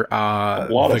encounter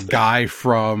the guy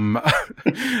from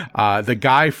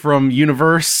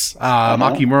Universe,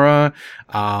 Makimura,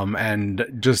 and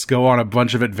just go on a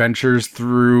bunch of adventures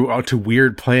through to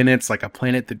weird planets, like a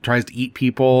planet that tries to eat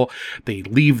people. They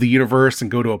leave the universe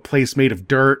and go to a place made of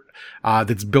dirt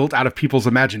that's built out of people's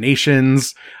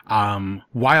imaginations.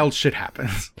 Wild shit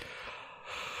happens.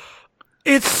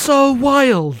 It's so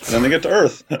wild. And then they get to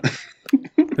Earth.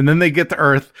 And then they get to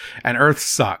Earth, and Earth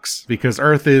sucks because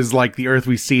Earth is like the Earth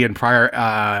we see in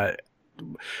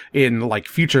in like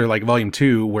future, like Volume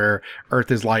 2, where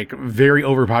Earth is like very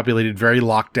overpopulated, very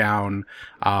locked down,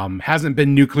 hasn't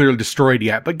been nuclearly destroyed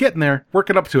yet, but getting there,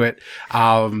 working up to it.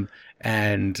 And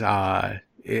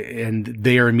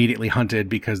they are immediately hunted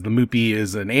because the Moopy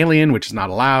is an alien, which is not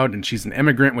allowed, and she's an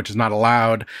immigrant, which is not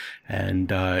allowed.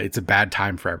 And it's a bad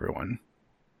time for everyone.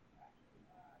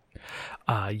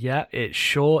 Yeah, it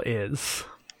sure is.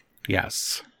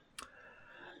 Yes.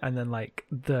 And then, like,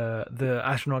 the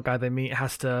astronaut guy they meet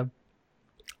has to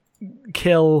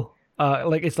kill,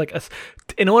 it's like,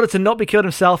 in order to not be killed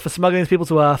himself for smuggling these people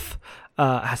to Earth,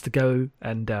 has to go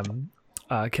and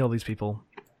kill these people.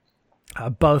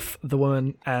 Both the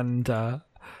woman and the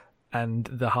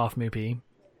half Moopy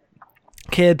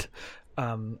kid.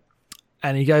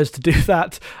 And he goes to do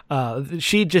that.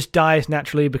 She just dies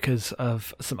naturally because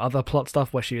of some other plot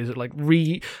stuff where she is like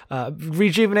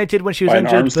rejuvenated when she was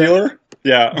injured. An arms dealer?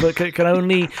 Yeah. But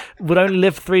would only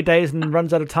live 3 days and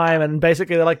runs out of time. And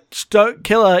basically they're like, just don't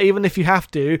kill her even if you have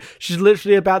to. She's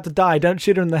literally about to die. Don't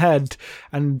shoot her in the head.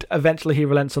 And eventually he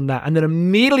relents on that. And then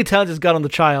immediately turns his gun on the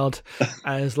child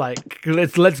and is like,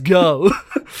 let's go.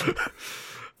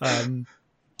 And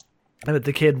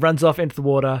the kid runs off into the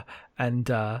water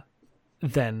and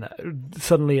then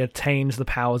suddenly attains the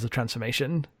powers of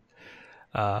transformation,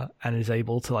 and is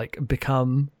able to like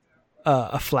become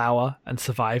a flower and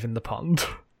survive in the pond.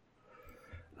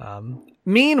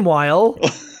 Meanwhile,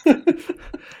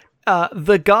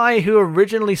 the guy who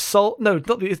originally sold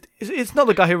it's not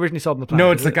the guy who originally sold them the planet.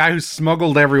 No, it's the guy who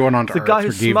smuggled everyone onto Earth. The guy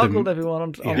who smuggled everyone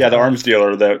onto the arms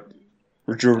dealer that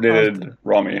rejuvenated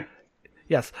Rami.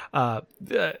 Yes,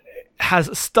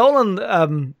 has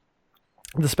stolen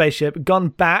the spaceship, gone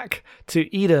back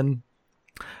to Eden,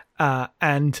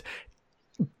 and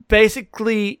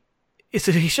basically,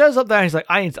 so he shows up there and he's like,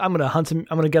 I'm gonna hunt him.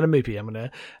 I'm gonna get a Moopy. I'm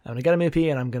gonna get a Moopy,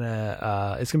 and I'm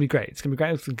gonna. It's gonna be great. It's gonna be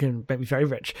great. It's gonna make me very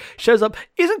rich. Shows up,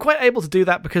 isn't quite able to do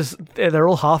that because they're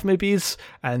all half Moopies,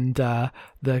 and the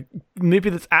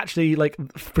Moopy that's actually like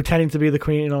pretending to be the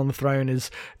queen on the throne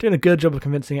is doing a good job of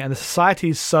convincing it. And the society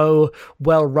is so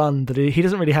well run that he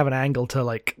doesn't really have an angle to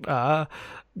like.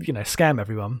 Scam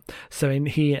everyone. So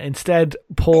he instead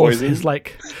pours his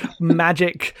like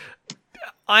magic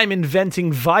I'm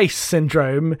inventing vice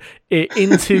syndrome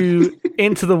into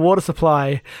the water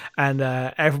supply, and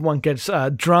everyone gets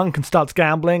drunk and starts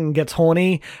gambling and gets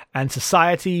horny, and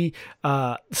society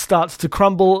starts to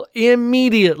crumble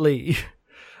immediately.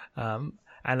 And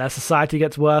as society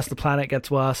gets worse, the planet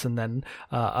gets worse, and then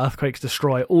earthquakes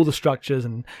destroy all the structures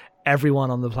and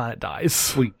everyone on the planet dies.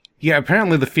 Sweet. Yeah,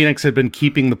 apparently the Phoenix had been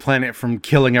keeping the planet from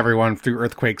killing everyone through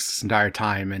earthquakes this entire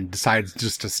time and decides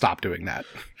just to stop doing that.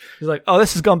 He's like, oh,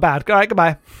 this has gone bad. All right,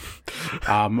 goodbye.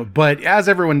 But as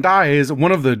everyone dies,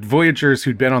 one of the Voyagers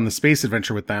who'd been on the space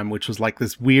adventure with them, which was like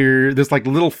this like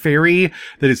little fairy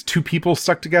that is two people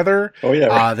stuck together. Oh,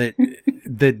 yeah. That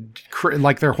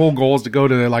like their whole goal is to go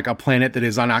to like a planet that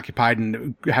is unoccupied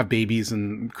and have babies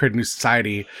and create a new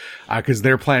society, because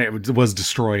their planet was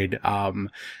destroyed.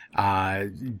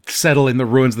 Settle in the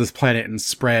ruins of this planet and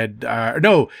spread.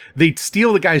 No, they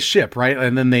steal the guy's ship, right?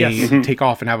 And then they take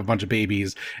off and have a bunch of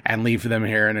babies and leave them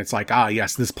here. And it's like,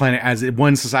 yes, this planet, as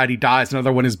one society dies,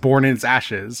 another one is born in its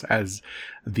ashes as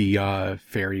the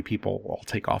fairy people all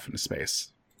take off into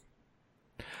space.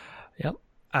 Yep.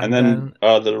 And then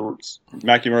the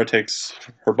Makimura takes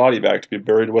her body back to be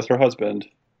buried with her husband.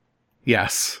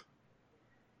 Yes.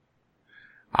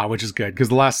 Which is good, because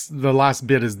the last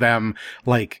bit is them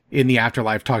like in the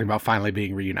afterlife talking about finally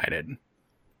being reunited.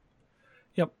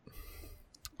 Yep.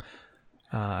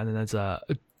 And then there's a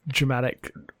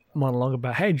dramatic monologue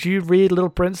about, hey, did you read Little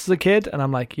Prince as a kid? And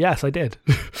I'm like, yes, I did.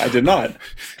 I did not.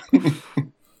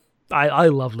 I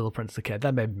love Little Prince as a kid.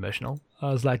 That made me emotional.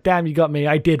 I was like, damn, you got me.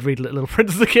 I did read Little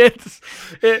Prince as a kid.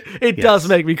 It does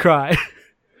make me cry.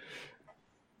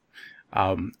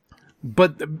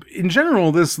 But in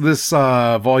general, this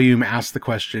volume asks the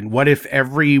question, what if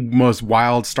every most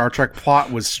wild Star Trek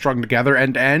plot was strung together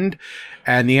end to end?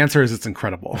 And the answer is it's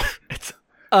incredible. It's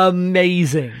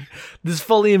amazing. This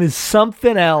volume is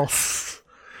something else.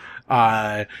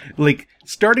 Like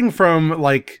starting from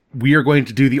like, we are going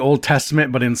to do the Old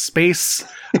Testament, but in space,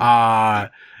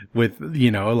 with,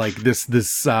 like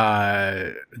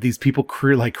these people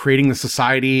creating the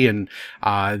society, and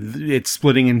it's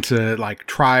splitting into like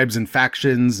tribes and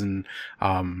factions, and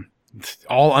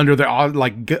all under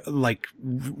the like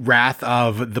wrath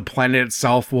of the planet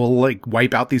itself will like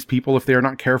wipe out these people if they're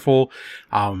not careful.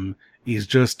 Is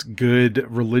just good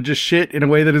religious shit in a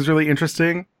way that is really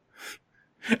interesting.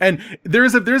 And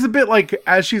there's a bit like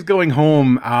as she's going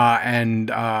home, and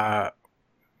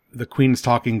the queen's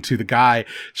talking to the guy,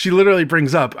 she literally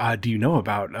brings up, do you know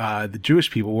about the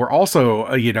Jewish people were also,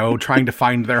 trying to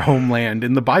find their homeland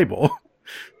in the Bible?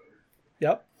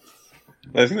 Yep.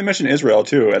 I think they mentioned Israel,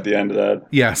 too, at the end of that.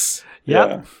 Yes. Yep.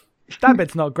 Yeah. That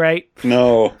bit's not great.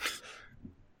 No.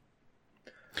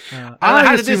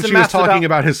 I assumed she was talking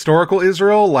about historical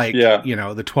Israel, like,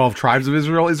 the 12 tribes of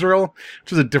Israel,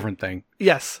 which is a different thing.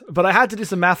 Yes, but I had to do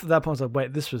some math at that point. I was like,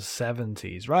 wait, this was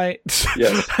 70s, right?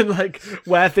 Yes. And like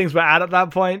where things were at that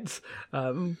point.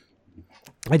 I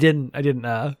didn't,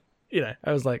 I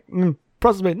was like,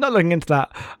 possibly not looking into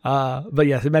that. But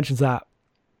yes, it mentions that.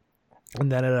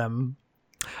 And then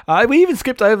we even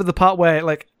skipped over the part where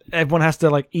like everyone has to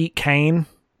like eat cane.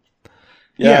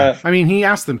 Yeah. I mean, he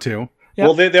asked them to. Yep.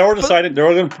 Well, they all decided they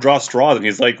were going to draw straws, and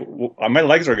he's like, my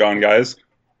legs are gone, guys.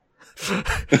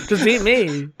 Just eat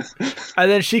me.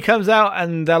 And then she comes out,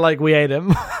 and they're like, we ate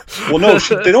him. Well, no,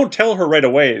 they don't tell her right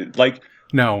away. Like,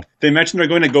 no. They mention they're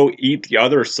going to go eat the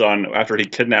other son after he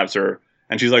kidnaps her.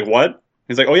 And she's like, what?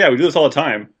 He's like, oh yeah, we do this all the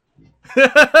time.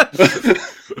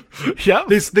 Yeah.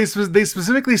 They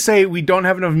specifically say we don't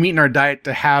have enough meat in our diet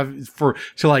to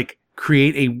like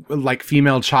create a like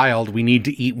female child. We need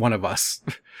to eat one of us.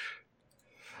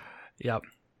 Yep.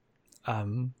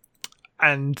 And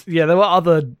yeah, there were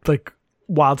other like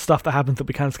wild stuff that happens that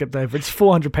we kind of skipped over. It's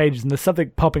 400 pages and there's something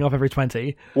popping off every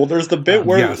 20. Well, there's the bit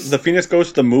where the Phoenix goes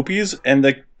to the Moopies, and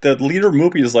the leader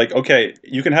Moopie is like, okay,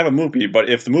 you can have a Moopie, but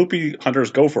if the Moopie hunters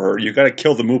go for her, you got to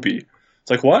kill the Moopie. It's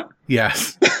like, what?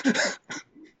 Yes.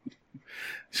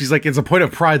 She's like, it's a point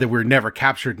of pride that we're never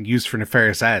captured and used for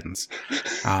nefarious ends.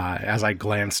 As I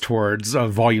glance towards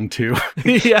volume 2.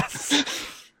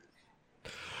 Yes.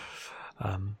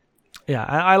 Yeah,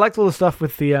 I liked all the stuff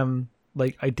with the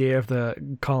like idea of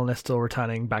the colonists all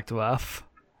returning back to Earth.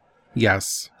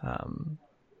 Yes.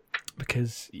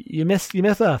 Because you miss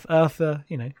Earth. Earth,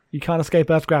 you can't escape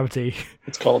Earth's gravity.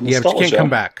 It's called nostalgia. Yeah, but you can't come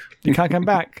back. You can't come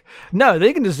back. No,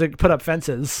 they can just like, put up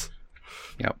fences.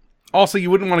 Yep. Also,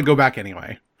 you wouldn't want to go back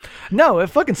anyway. No, it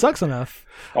fucking sucks on Earth.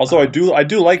 Also, I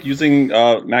do like using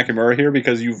Makimura here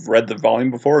because you've read the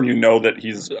volume before and you know that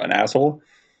he's an asshole.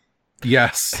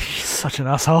 Yes. He's such an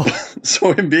asshole.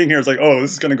 So him being here is like, oh,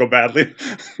 this is going to go badly.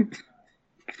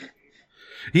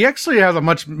 He actually has a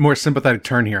much more sympathetic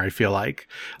turn here, I feel like.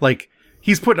 Like,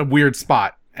 he's put in a weird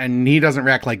spot, and he doesn't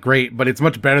react like great, but it's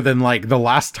much better than, like, the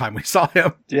last time we saw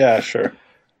him. Yeah, sure.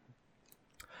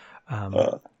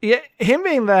 Yeah, him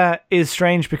being there is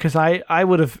strange because I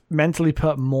would have mentally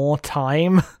put more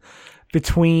time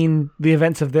between the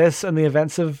events of this and the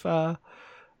events of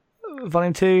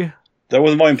Volume 2. That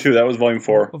wasn't Volume 2, that was Volume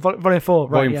 4. Volume 4,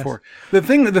 right, Volume 4. The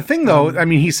thing though, I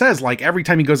mean, he says, like, every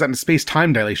time he goes out into space,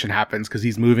 time dilation happens because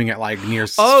he's moving at, like, near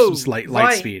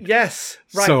light speed. Yes,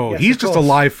 right. So yes, he's just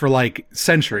alive for, like,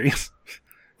 centuries.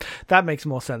 That makes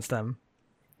more sense then.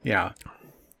 Yeah.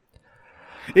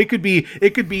 It could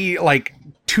be, like,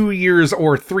 2 years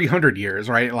or 300 years,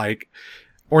 right? Like,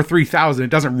 or 3,000. It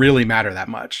doesn't really matter that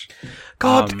much.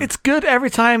 God, it's good every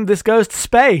time this goes to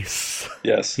space.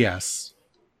 Yes. Yes.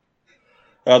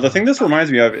 The thing this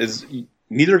reminds me of is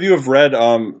neither of you have read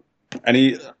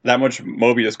any that much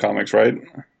Mobius comics, right?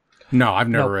 No, I've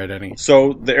never read any.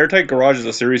 So the Airtight Garage is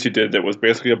a series he did that was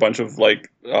basically a bunch of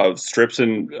like strips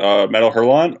in Metal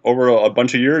Hurlant over a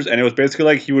bunch of years, and it was basically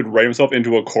like he would write himself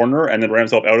into a corner and then write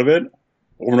himself out of it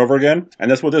over and over again.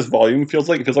 And that's what this volume feels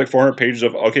like. It feels like 400 pages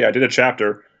of, okay, I did a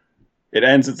chapter. It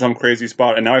ends at some crazy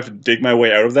spot, and now I have to dig my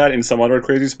way out of that in some other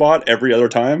crazy spot every other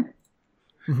time.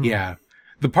 Yeah.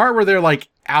 The part where they're like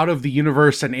out of the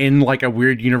universe and in like a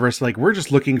weird universe, like we're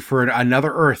just looking for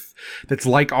another Earth that's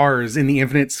like ours in the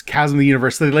infinite chasm of the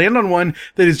universe. So they land on one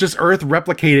that is just Earth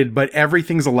replicated, but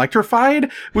everything's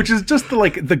electrified, which is just the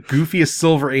goofiest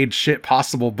Silver Age shit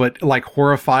possible, but like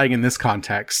horrifying in this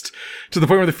context, to the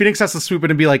point where the Phoenix has to swoop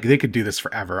in and be like, they could do this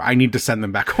forever. I need to send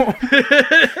them back home.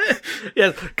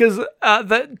 Yes, because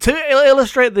to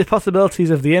illustrate the possibilities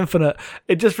of the infinite,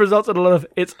 it just results in a lot of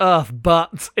it's Earth,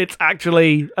 but it's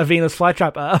actually a Venus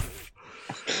flytrap Earth.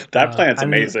 That planet's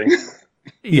amazing.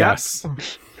 Yes.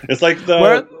 It's like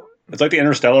the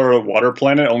Interstellar water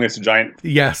planet, only it's a giant.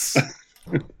 Yes.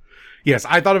 Yes,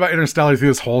 I thought about Interstellar through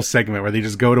this whole segment where they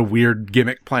just go to weird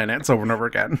gimmick planets over and over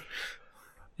again.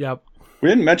 Yep. We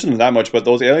didn't mention them that much, but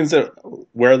those aliens that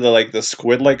wear the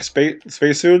squid-like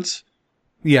spacesuits.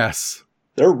 Yes.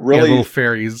 They're really little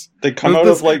fairies. They come out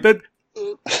of like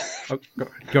oh,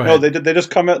 go ahead. No, they just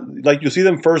come out like you see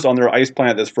them first on their ice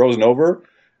planet that's frozen over,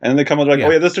 and then they come out like, oh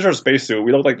yeah, this is our spacesuit.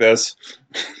 We look like this.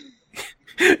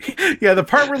 Yeah, the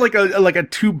part where like a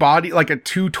two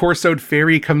torsoed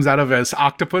fairy comes out of his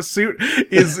octopus suit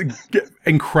is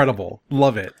incredible.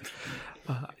 Love it.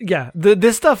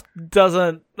 This stuff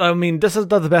doesn't. I mean, this is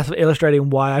not the best of illustrating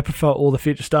why I prefer all the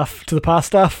future stuff to the past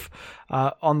stuff.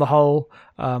 On the whole,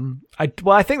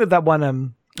 I think that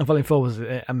one Volume 4 was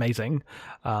amazing.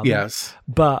 Yes,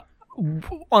 but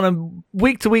on a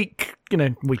week to week, on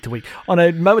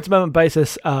a moment to moment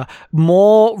basis,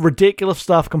 more ridiculous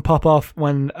stuff can pop off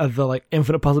when the like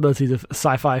infinite possibilities of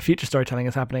sci-fi future storytelling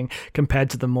is happening, compared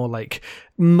to the more like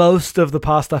most of the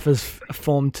past stuff has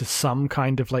formed to some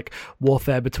kind of like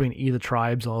warfare between either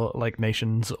tribes or like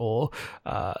nations or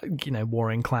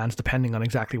warring clans, depending on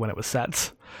exactly when it was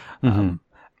set.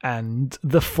 And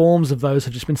the forms of those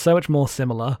have just been so much more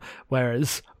similar,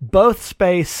 whereas both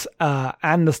space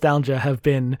and nostalgia have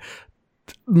been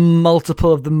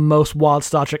multiple of the most wild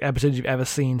Star Trek episodes you've ever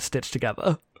seen stitched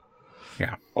together.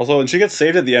 Yeah. Also, and she gets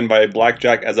saved at the end by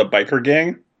Blackjack as a biker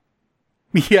gang.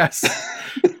 Yes.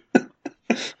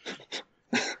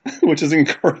 Which is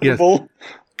incredible.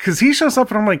 Because he shows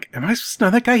up and I'm like, am I supposed to know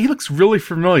that guy? He looks really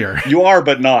familiar. You are,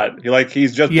 but not.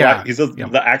 He's just he's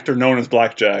the actor known as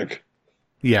Blackjack.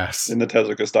 Yes. In the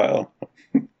Tezuka style.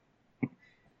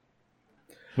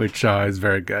 Which is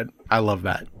very good. I love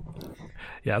that.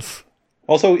 Yes.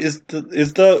 Also, is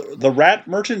the rat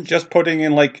merchant just putting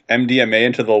in like MDMA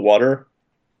into the water?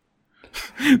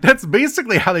 That's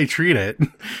basically how they treat it.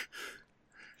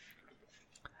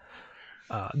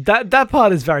 That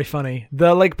part is very funny.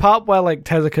 The like part where like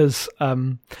Tezuka's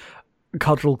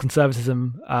cultural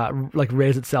conservatism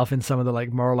rears itself in some of the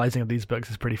like moralizing of these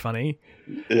books is pretty funny.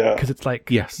 Yeah, because it's like,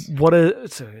 yes, what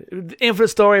it's an infinite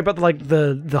story about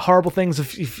the horrible things of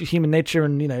human nature,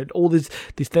 and all these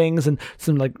things, and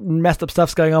some like messed up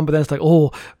stuff's going on. But then it's like,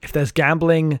 oh, if there's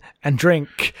gambling and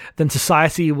drink, then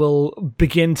society will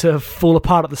begin to fall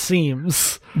apart at the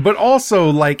seams. But also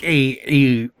like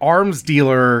a arms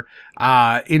dealer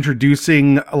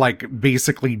introducing like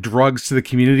basically drugs to the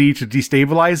community to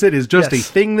destabilize it is just a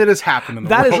thing that has happened in the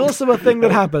world. That is also a thing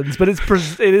that happens, but it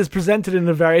is presented in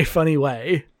a very funny way.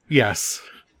 Yes.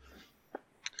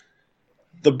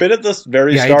 The bit at this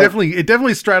very start... it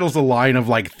definitely straddles a line of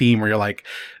like theme where you're like,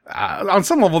 on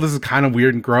some level this is kind of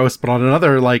weird and gross, but on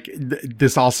another, like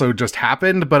this also just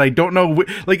happened, but I don't know,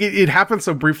 like it happened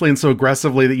so briefly and so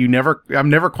aggressively that I'm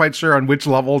never quite sure on which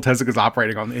level Tezuka's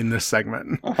operating on in this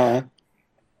segment. The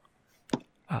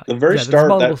very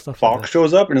start that Fox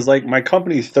shows up and is like, my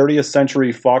company 30th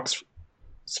Century Fox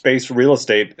Space Real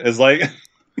Estate is like...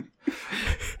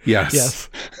 Yes.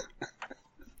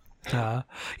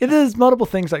 There's multiple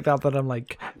things like that I'm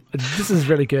like, this is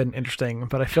really good and interesting,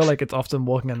 but I feel like it's often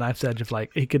walking a knife's edge of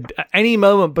like, he could at any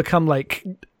moment become like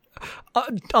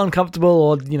uncomfortable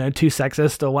or too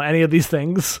sexist or any of these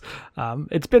things.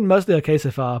 It's been mostly okay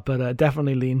so far, but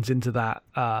definitely leans into that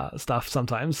stuff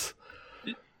sometimes.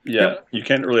 Yeah, you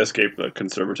can't really escape the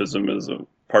conservatism as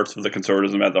parts of the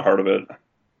conservatism at the heart of it.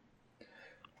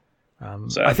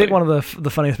 I think one of the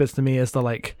funniest bits to me is the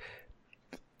like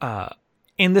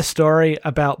in this story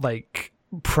about like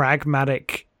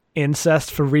pragmatic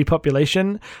incest for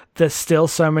repopulation, there's still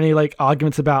so many like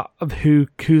arguments about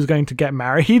who's going to get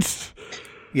married.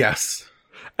 Yes.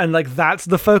 And like that's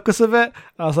the focus of it.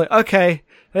 I was like, okay,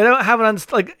 they don't have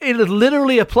like it is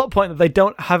literally a plot point that they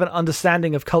don't have an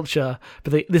understanding of culture,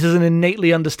 but this is an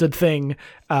innately understood thing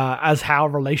as how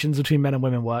relations between men and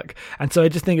women work. And so I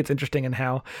just think it's interesting in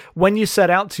how when you set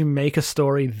out to make a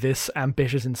story this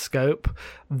ambitious in scope,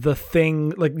 the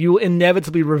thing like you will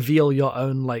inevitably reveal your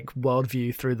own like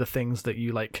worldview through the things that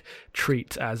you like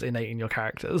treat as innate in your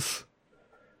characters.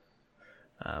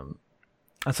 And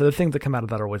so the things that come out of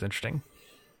that are always interesting.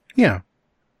 Yeah.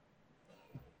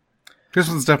 This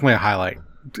one's definitely a highlight.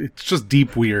 It's just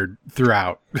deep weird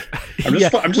throughout. I'm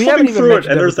just looking through it,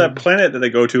 and there's that planet that they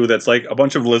go to that's like a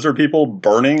bunch of lizard people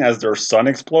burning as their sun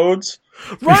explodes.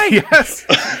 Right. Yes.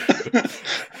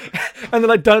 And they're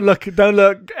like, don't look,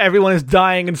 everyone is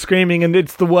dying and screaming and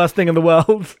it's the worst thing in the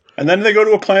world. And then they go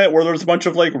to a planet where there's a bunch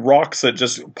of like rocks that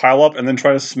just pile up and then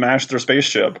try to smash their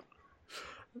spaceship.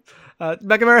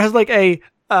 Megamera has like a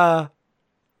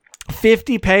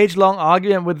 50-page long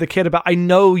argument with the kid about, I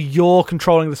know you're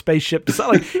controlling the spaceship. So,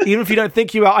 like, even if you don't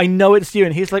think you are, I know it's you.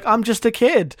 And he's like, I'm just a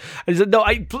kid. And he's like, no,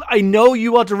 I know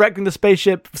you are directing the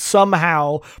spaceship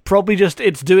somehow. Probably just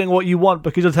it's doing what you want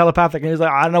because you're telepathic. And he's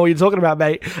like, I don't know what you're talking about,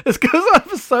 mate. This goes on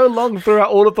for so long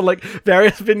throughout all of the like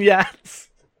various vignettes.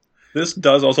 This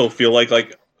does also feel like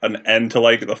an end to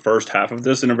like the first half of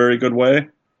this in a very good way.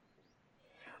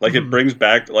 Like, it brings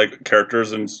back, like,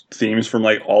 characters and themes from,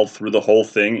 like, all through the whole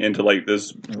thing into, like,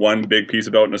 this one big piece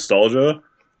about nostalgia.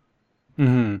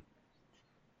 Mm-hmm.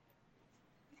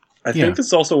 I think this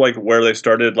is also, like, where they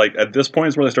started, like, at this point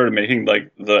is where they started making,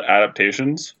 like, the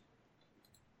adaptations.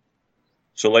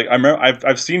 So, like, I remember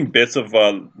I've seen bits of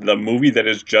the movie that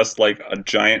is just, like, a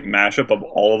giant mashup of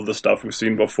all of the stuff we've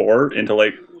seen before into,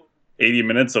 like, 80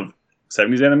 minutes of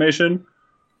 70s animation.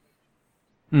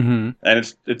 Mm-hmm.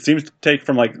 And it seems to take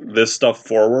from like this stuff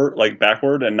forward, like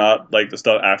backward, and not like the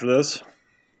stuff after this.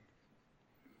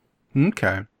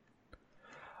 Okay.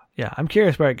 Yeah, I'm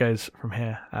curious where it goes from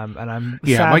here. And I'm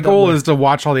my goal is to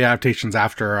watch all the adaptations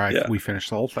after we finish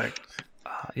the whole thing.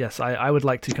 Yes, I would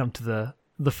like to come to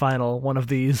the final one of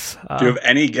these. Do you have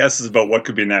any guesses about what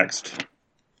could be next?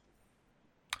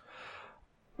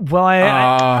 Well,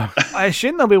 I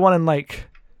assume there'll be one in like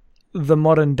the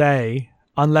modern day.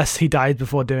 Unless he died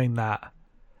before doing that.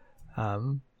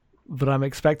 But I'm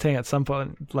expecting at some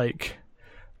point, like,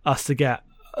 us to get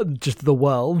just the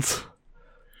world.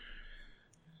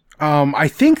 I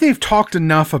think they've talked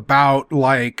enough about,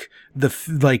 like,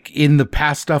 in the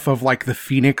past stuff of, like, the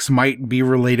Phoenix might be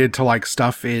related to, like,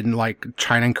 stuff in, like,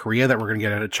 China and Korea that we're going to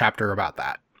get a chapter about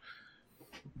that.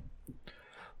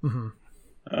 Mm-hmm.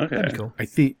 Okay. That'd be cool.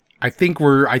 I think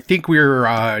we're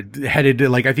headed to,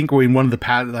 like, I think we're in one of the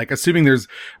past, like, assuming there's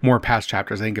more past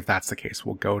chapters, I think if that's the case,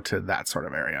 we'll go to that sort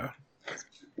of area.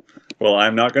 Well,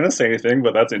 I'm not going to say anything,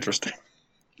 but that's interesting.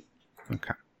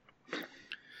 Okay.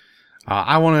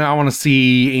 I want to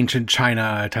see ancient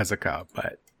China Tezuka,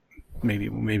 but maybe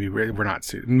we're not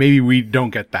soon. Maybe we don't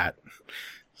get that.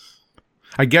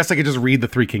 I guess I could just read the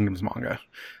Three Kingdoms manga.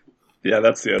 Yeah,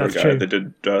 that's the other guy true. that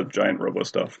did giant robo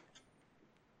stuff.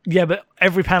 Yeah, but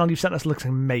every panel you've sent us looks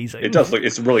amazing. It does look,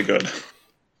 it's really good.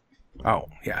 Oh,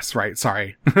 yes, right,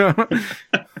 sorry. Yes,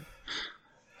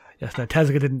 no,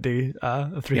 Tezuka didn't do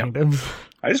Three Kingdoms.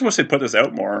 I just wish they'd put this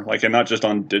out more, like, and not just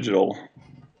on digital.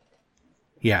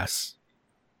 Yes.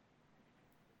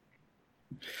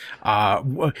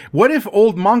 What if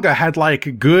old manga had,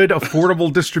 like, good,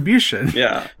 affordable distribution?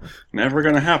 Yeah, never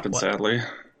gonna happen, sadly.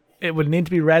 It would need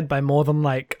to be read by more than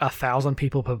like 1,000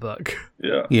 people per book.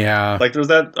 Yeah. Like there's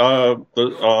that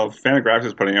Fantagraphics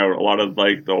is putting out a lot of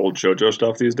like the old JoJo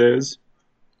stuff these days.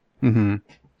 Mm-hmm.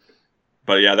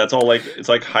 But yeah, that's all like it's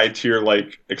like high tier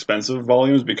like expensive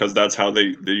volumes because that's how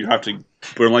you have to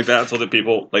put them like that so that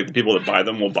people like the people that buy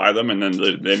them will buy them and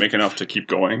then they make enough to keep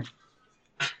going.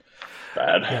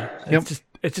 Bad. Yeah,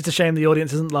 it's just a shame the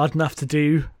audience isn't large enough to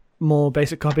do more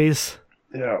basic copies.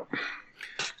 Yeah.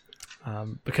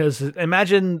 Because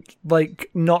imagine like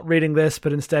not reading this,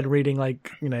 but instead reading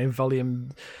like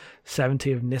volume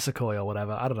 70 of Nisekoi or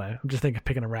whatever. I don't know. I'm just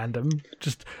picking a random.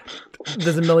 Just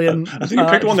there's a million. I think you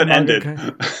picked one that ended.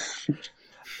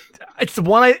 It's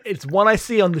one I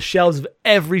see on the shelves of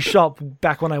every shop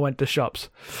back when I went to shops.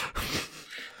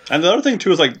 And the other thing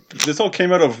too is like this all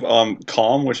came out of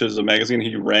Calm, which is a magazine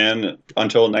he ran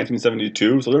until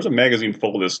 1972. So there's a magazine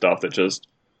full of this stuff that just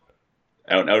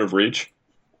out of reach.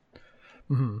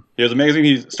 Mm-hmm. He has a magazine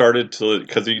he started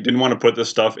because he didn't want to put this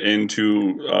stuff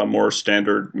into more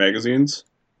standard magazines.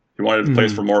 He wanted a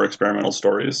place for more experimental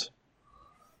stories.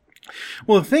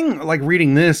 Well, the thing, like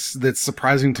reading this, that's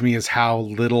surprising to me is how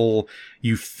little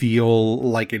you feel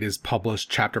like it is published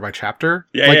chapter by chapter.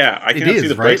 Yeah, like, yeah, I it can't is see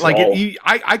the right. breaks Like, at all.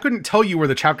 I couldn't tell you where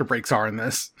the chapter breaks are in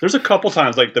this. There's a couple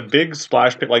times, like the big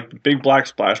splash, like the big black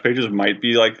splash pages might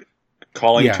be like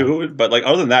calling to it, but like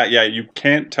other than that, yeah, you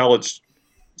can't tell it's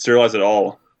serialized at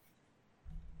all.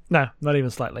 No, not even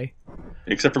slightly.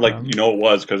 Except for like it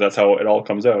was because that's how it all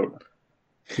comes out.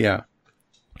 Yeah.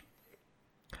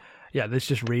 Yeah, this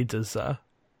just reads as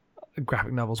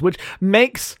graphic novels, which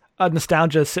makes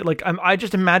nostalgia like I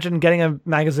just imagine getting a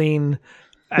magazine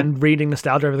and reading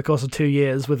nostalgia over the course of 2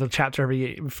 years with a chapter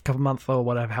every couple of months or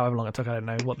whatever, however long it took. I don't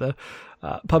know what the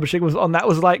publishing was on that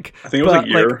was like. I think it was a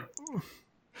year.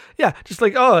 Yeah, just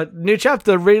like, oh, new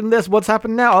chapter, reading this, what's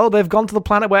happened now? Oh, they've gone to the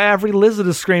planet where every lizard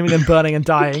is screaming and burning and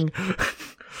dying.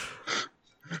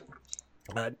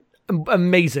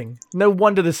 Amazing. No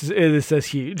wonder this is this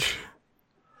huge.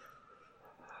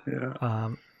 Yeah.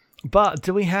 But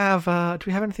do we have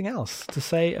anything else to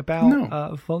say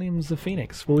about Volumes of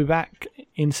Phoenix? We'll be back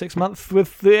in 6 months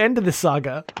with the end of this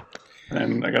saga.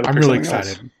 And I'm really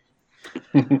excited.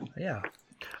 Yeah.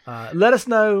 Let us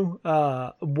know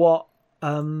what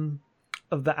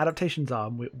of the adaptations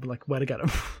are, like where to get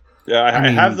them. Yeah, I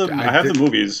have the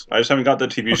movies. I just haven't got the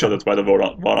TV show that's by the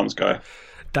Bottoms guy.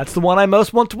 That's the one I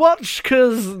most want to watch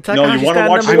because you want to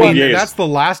watch the OVAs. That's the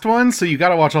last one, so you got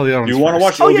to watch all the other ones. You want to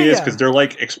watch OVAs because they're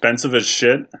like expensive as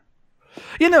shit.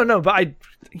 But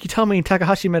you tell me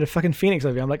Takahashi made a fucking Phoenix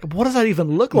OVA. I'm like, what does that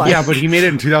even look like? Yeah, but he made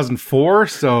it in 2004,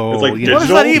 so it's like, what does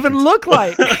that even look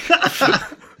like?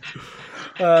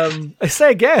 I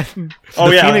say again.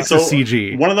 Phoenix is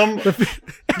CG. One of them,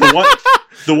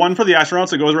 the one for the astronauts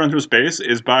that goes around through space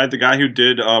is by the guy who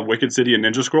did Wicked City and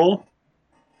Ninja Scroll.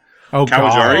 Oh,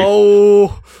 Kawajiri.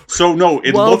 Oh, so no,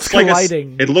 it looks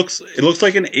colliding. like it looks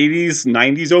like an 80s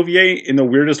 90s OVA in the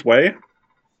weirdest way.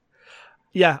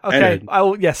 Yeah. Okay.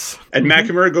 Yes. And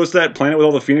Makimura goes to that planet with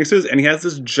all the phoenixes, and he has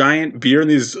this giant beard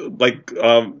and these like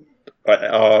what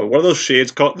are those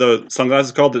shades called? The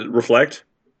sunglasses called that reflect.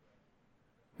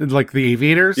 Like the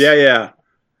aviators? Yeah.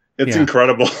 It's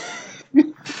incredible.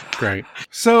 Great.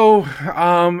 So,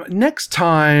 next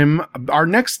time, our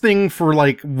next thing for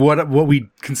like what we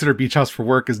consider Beach House for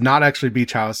work is not actually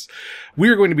Beach House. We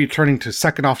are going to be turning to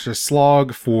Second Officer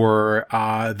Slog for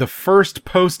the first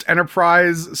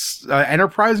post-Enterprise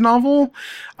Enterprise novel.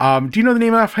 Do you know the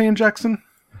name offhand, Jackson?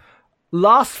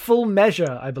 Last Full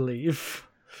Measure, I believe.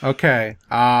 Okay,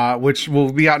 which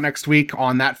will be out next week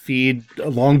on that feed,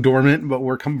 long dormant, but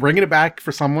we're bringing it back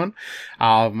for someone.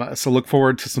 So look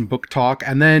forward to some book talk.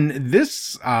 And then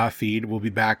this feed will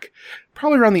be back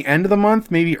probably around the end of the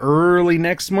month, maybe early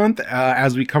next month,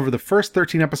 as we cover the first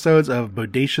 13 episodes of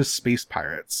Bodacious Space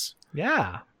Pirates.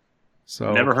 Yeah.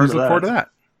 So never heard of look forward to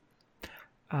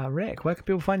that. Rick, where can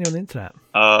people find you on the internet?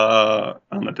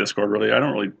 On the Discord, really. I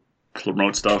don't really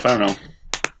promote stuff. I don't know.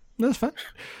 That's fine.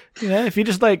 If you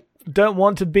just like don't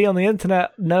want to be on the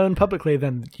internet known publicly,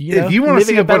 then if you want to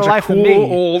see a bunch of cool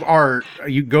old art,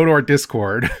 you go to our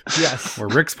Discord. Yes, where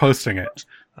Rick's posting it.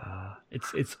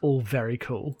 It's all very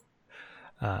cool.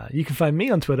 You can find me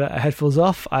on Twitter at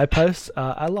HeadfullsOff. I post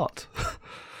a lot.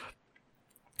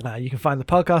 You can find the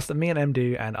podcast that me and Em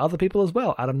do and other people as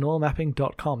well at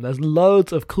abnormalmapping.com. There's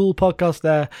loads of cool podcasts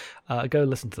there. Go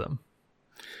listen to them.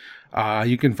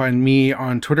 You can find me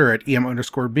on Twitter at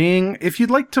EM_being. If you'd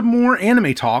like to more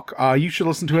anime talk, you should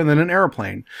listen to It in an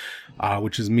Aeroplane,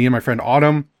 which is me and my friend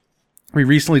Autumn. We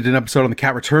recently did an episode on The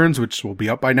Cat Returns, which will be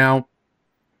up by now,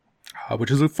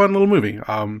 which is a fun little movie.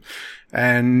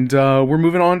 And we're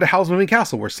moving on to Howl's Moving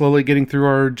Castle. We're slowly getting through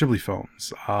our Ghibli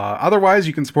films. Otherwise,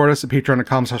 you can support us at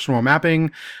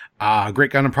patreon.com/normalmapping.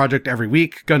 Great Gundam project every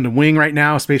week. Gundam Wing right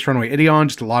now, Space Runaway Ideon,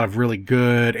 just a lot of really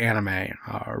good anime.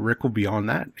 Rick will be on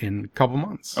that in a couple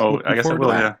months. Oh, I guess I will,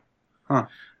 yeah. Huh.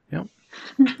 Yep.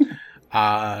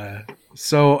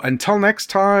 So until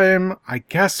next time, I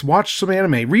guess watch some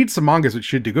anime, read some mangas, which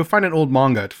you should do. Go find an old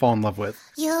manga to fall in love with.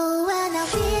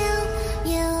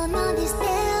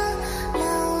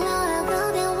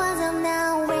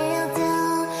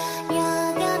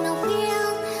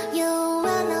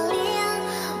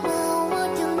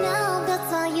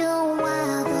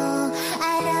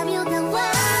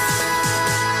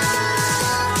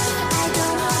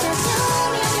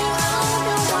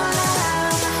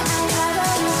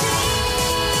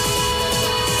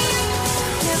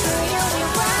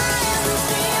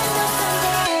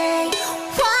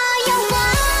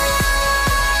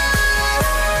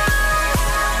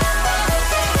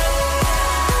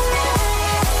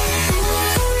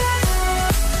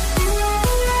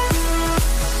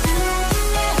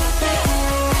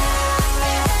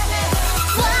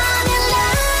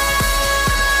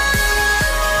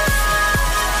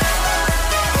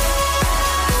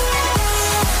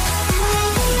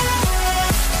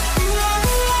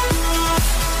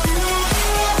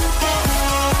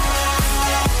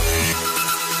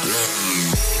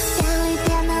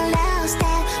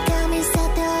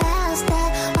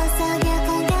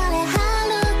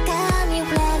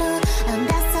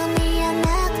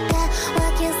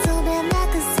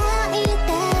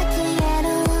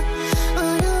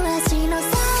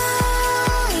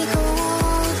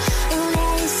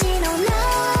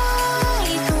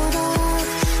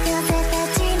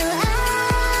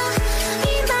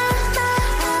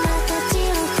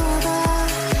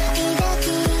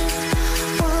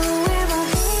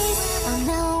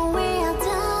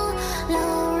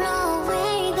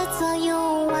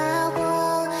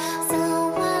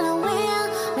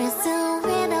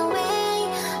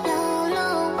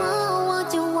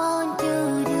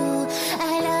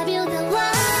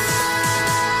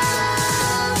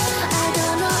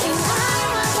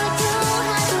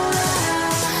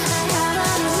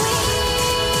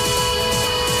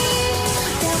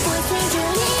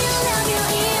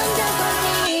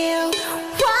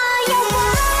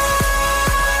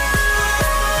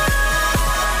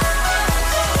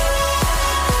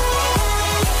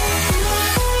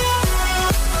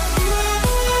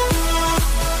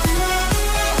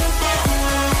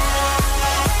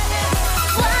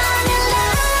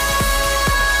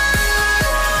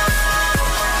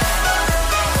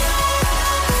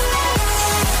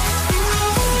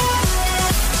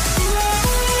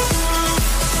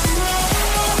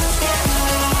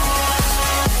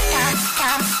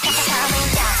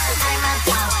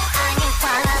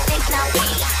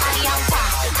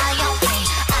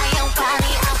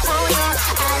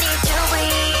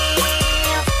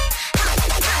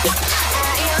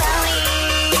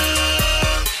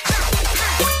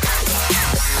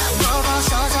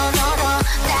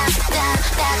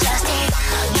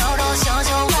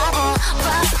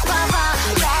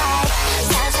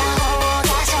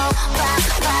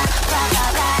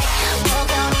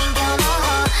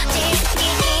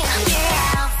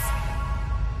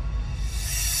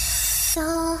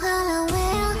 So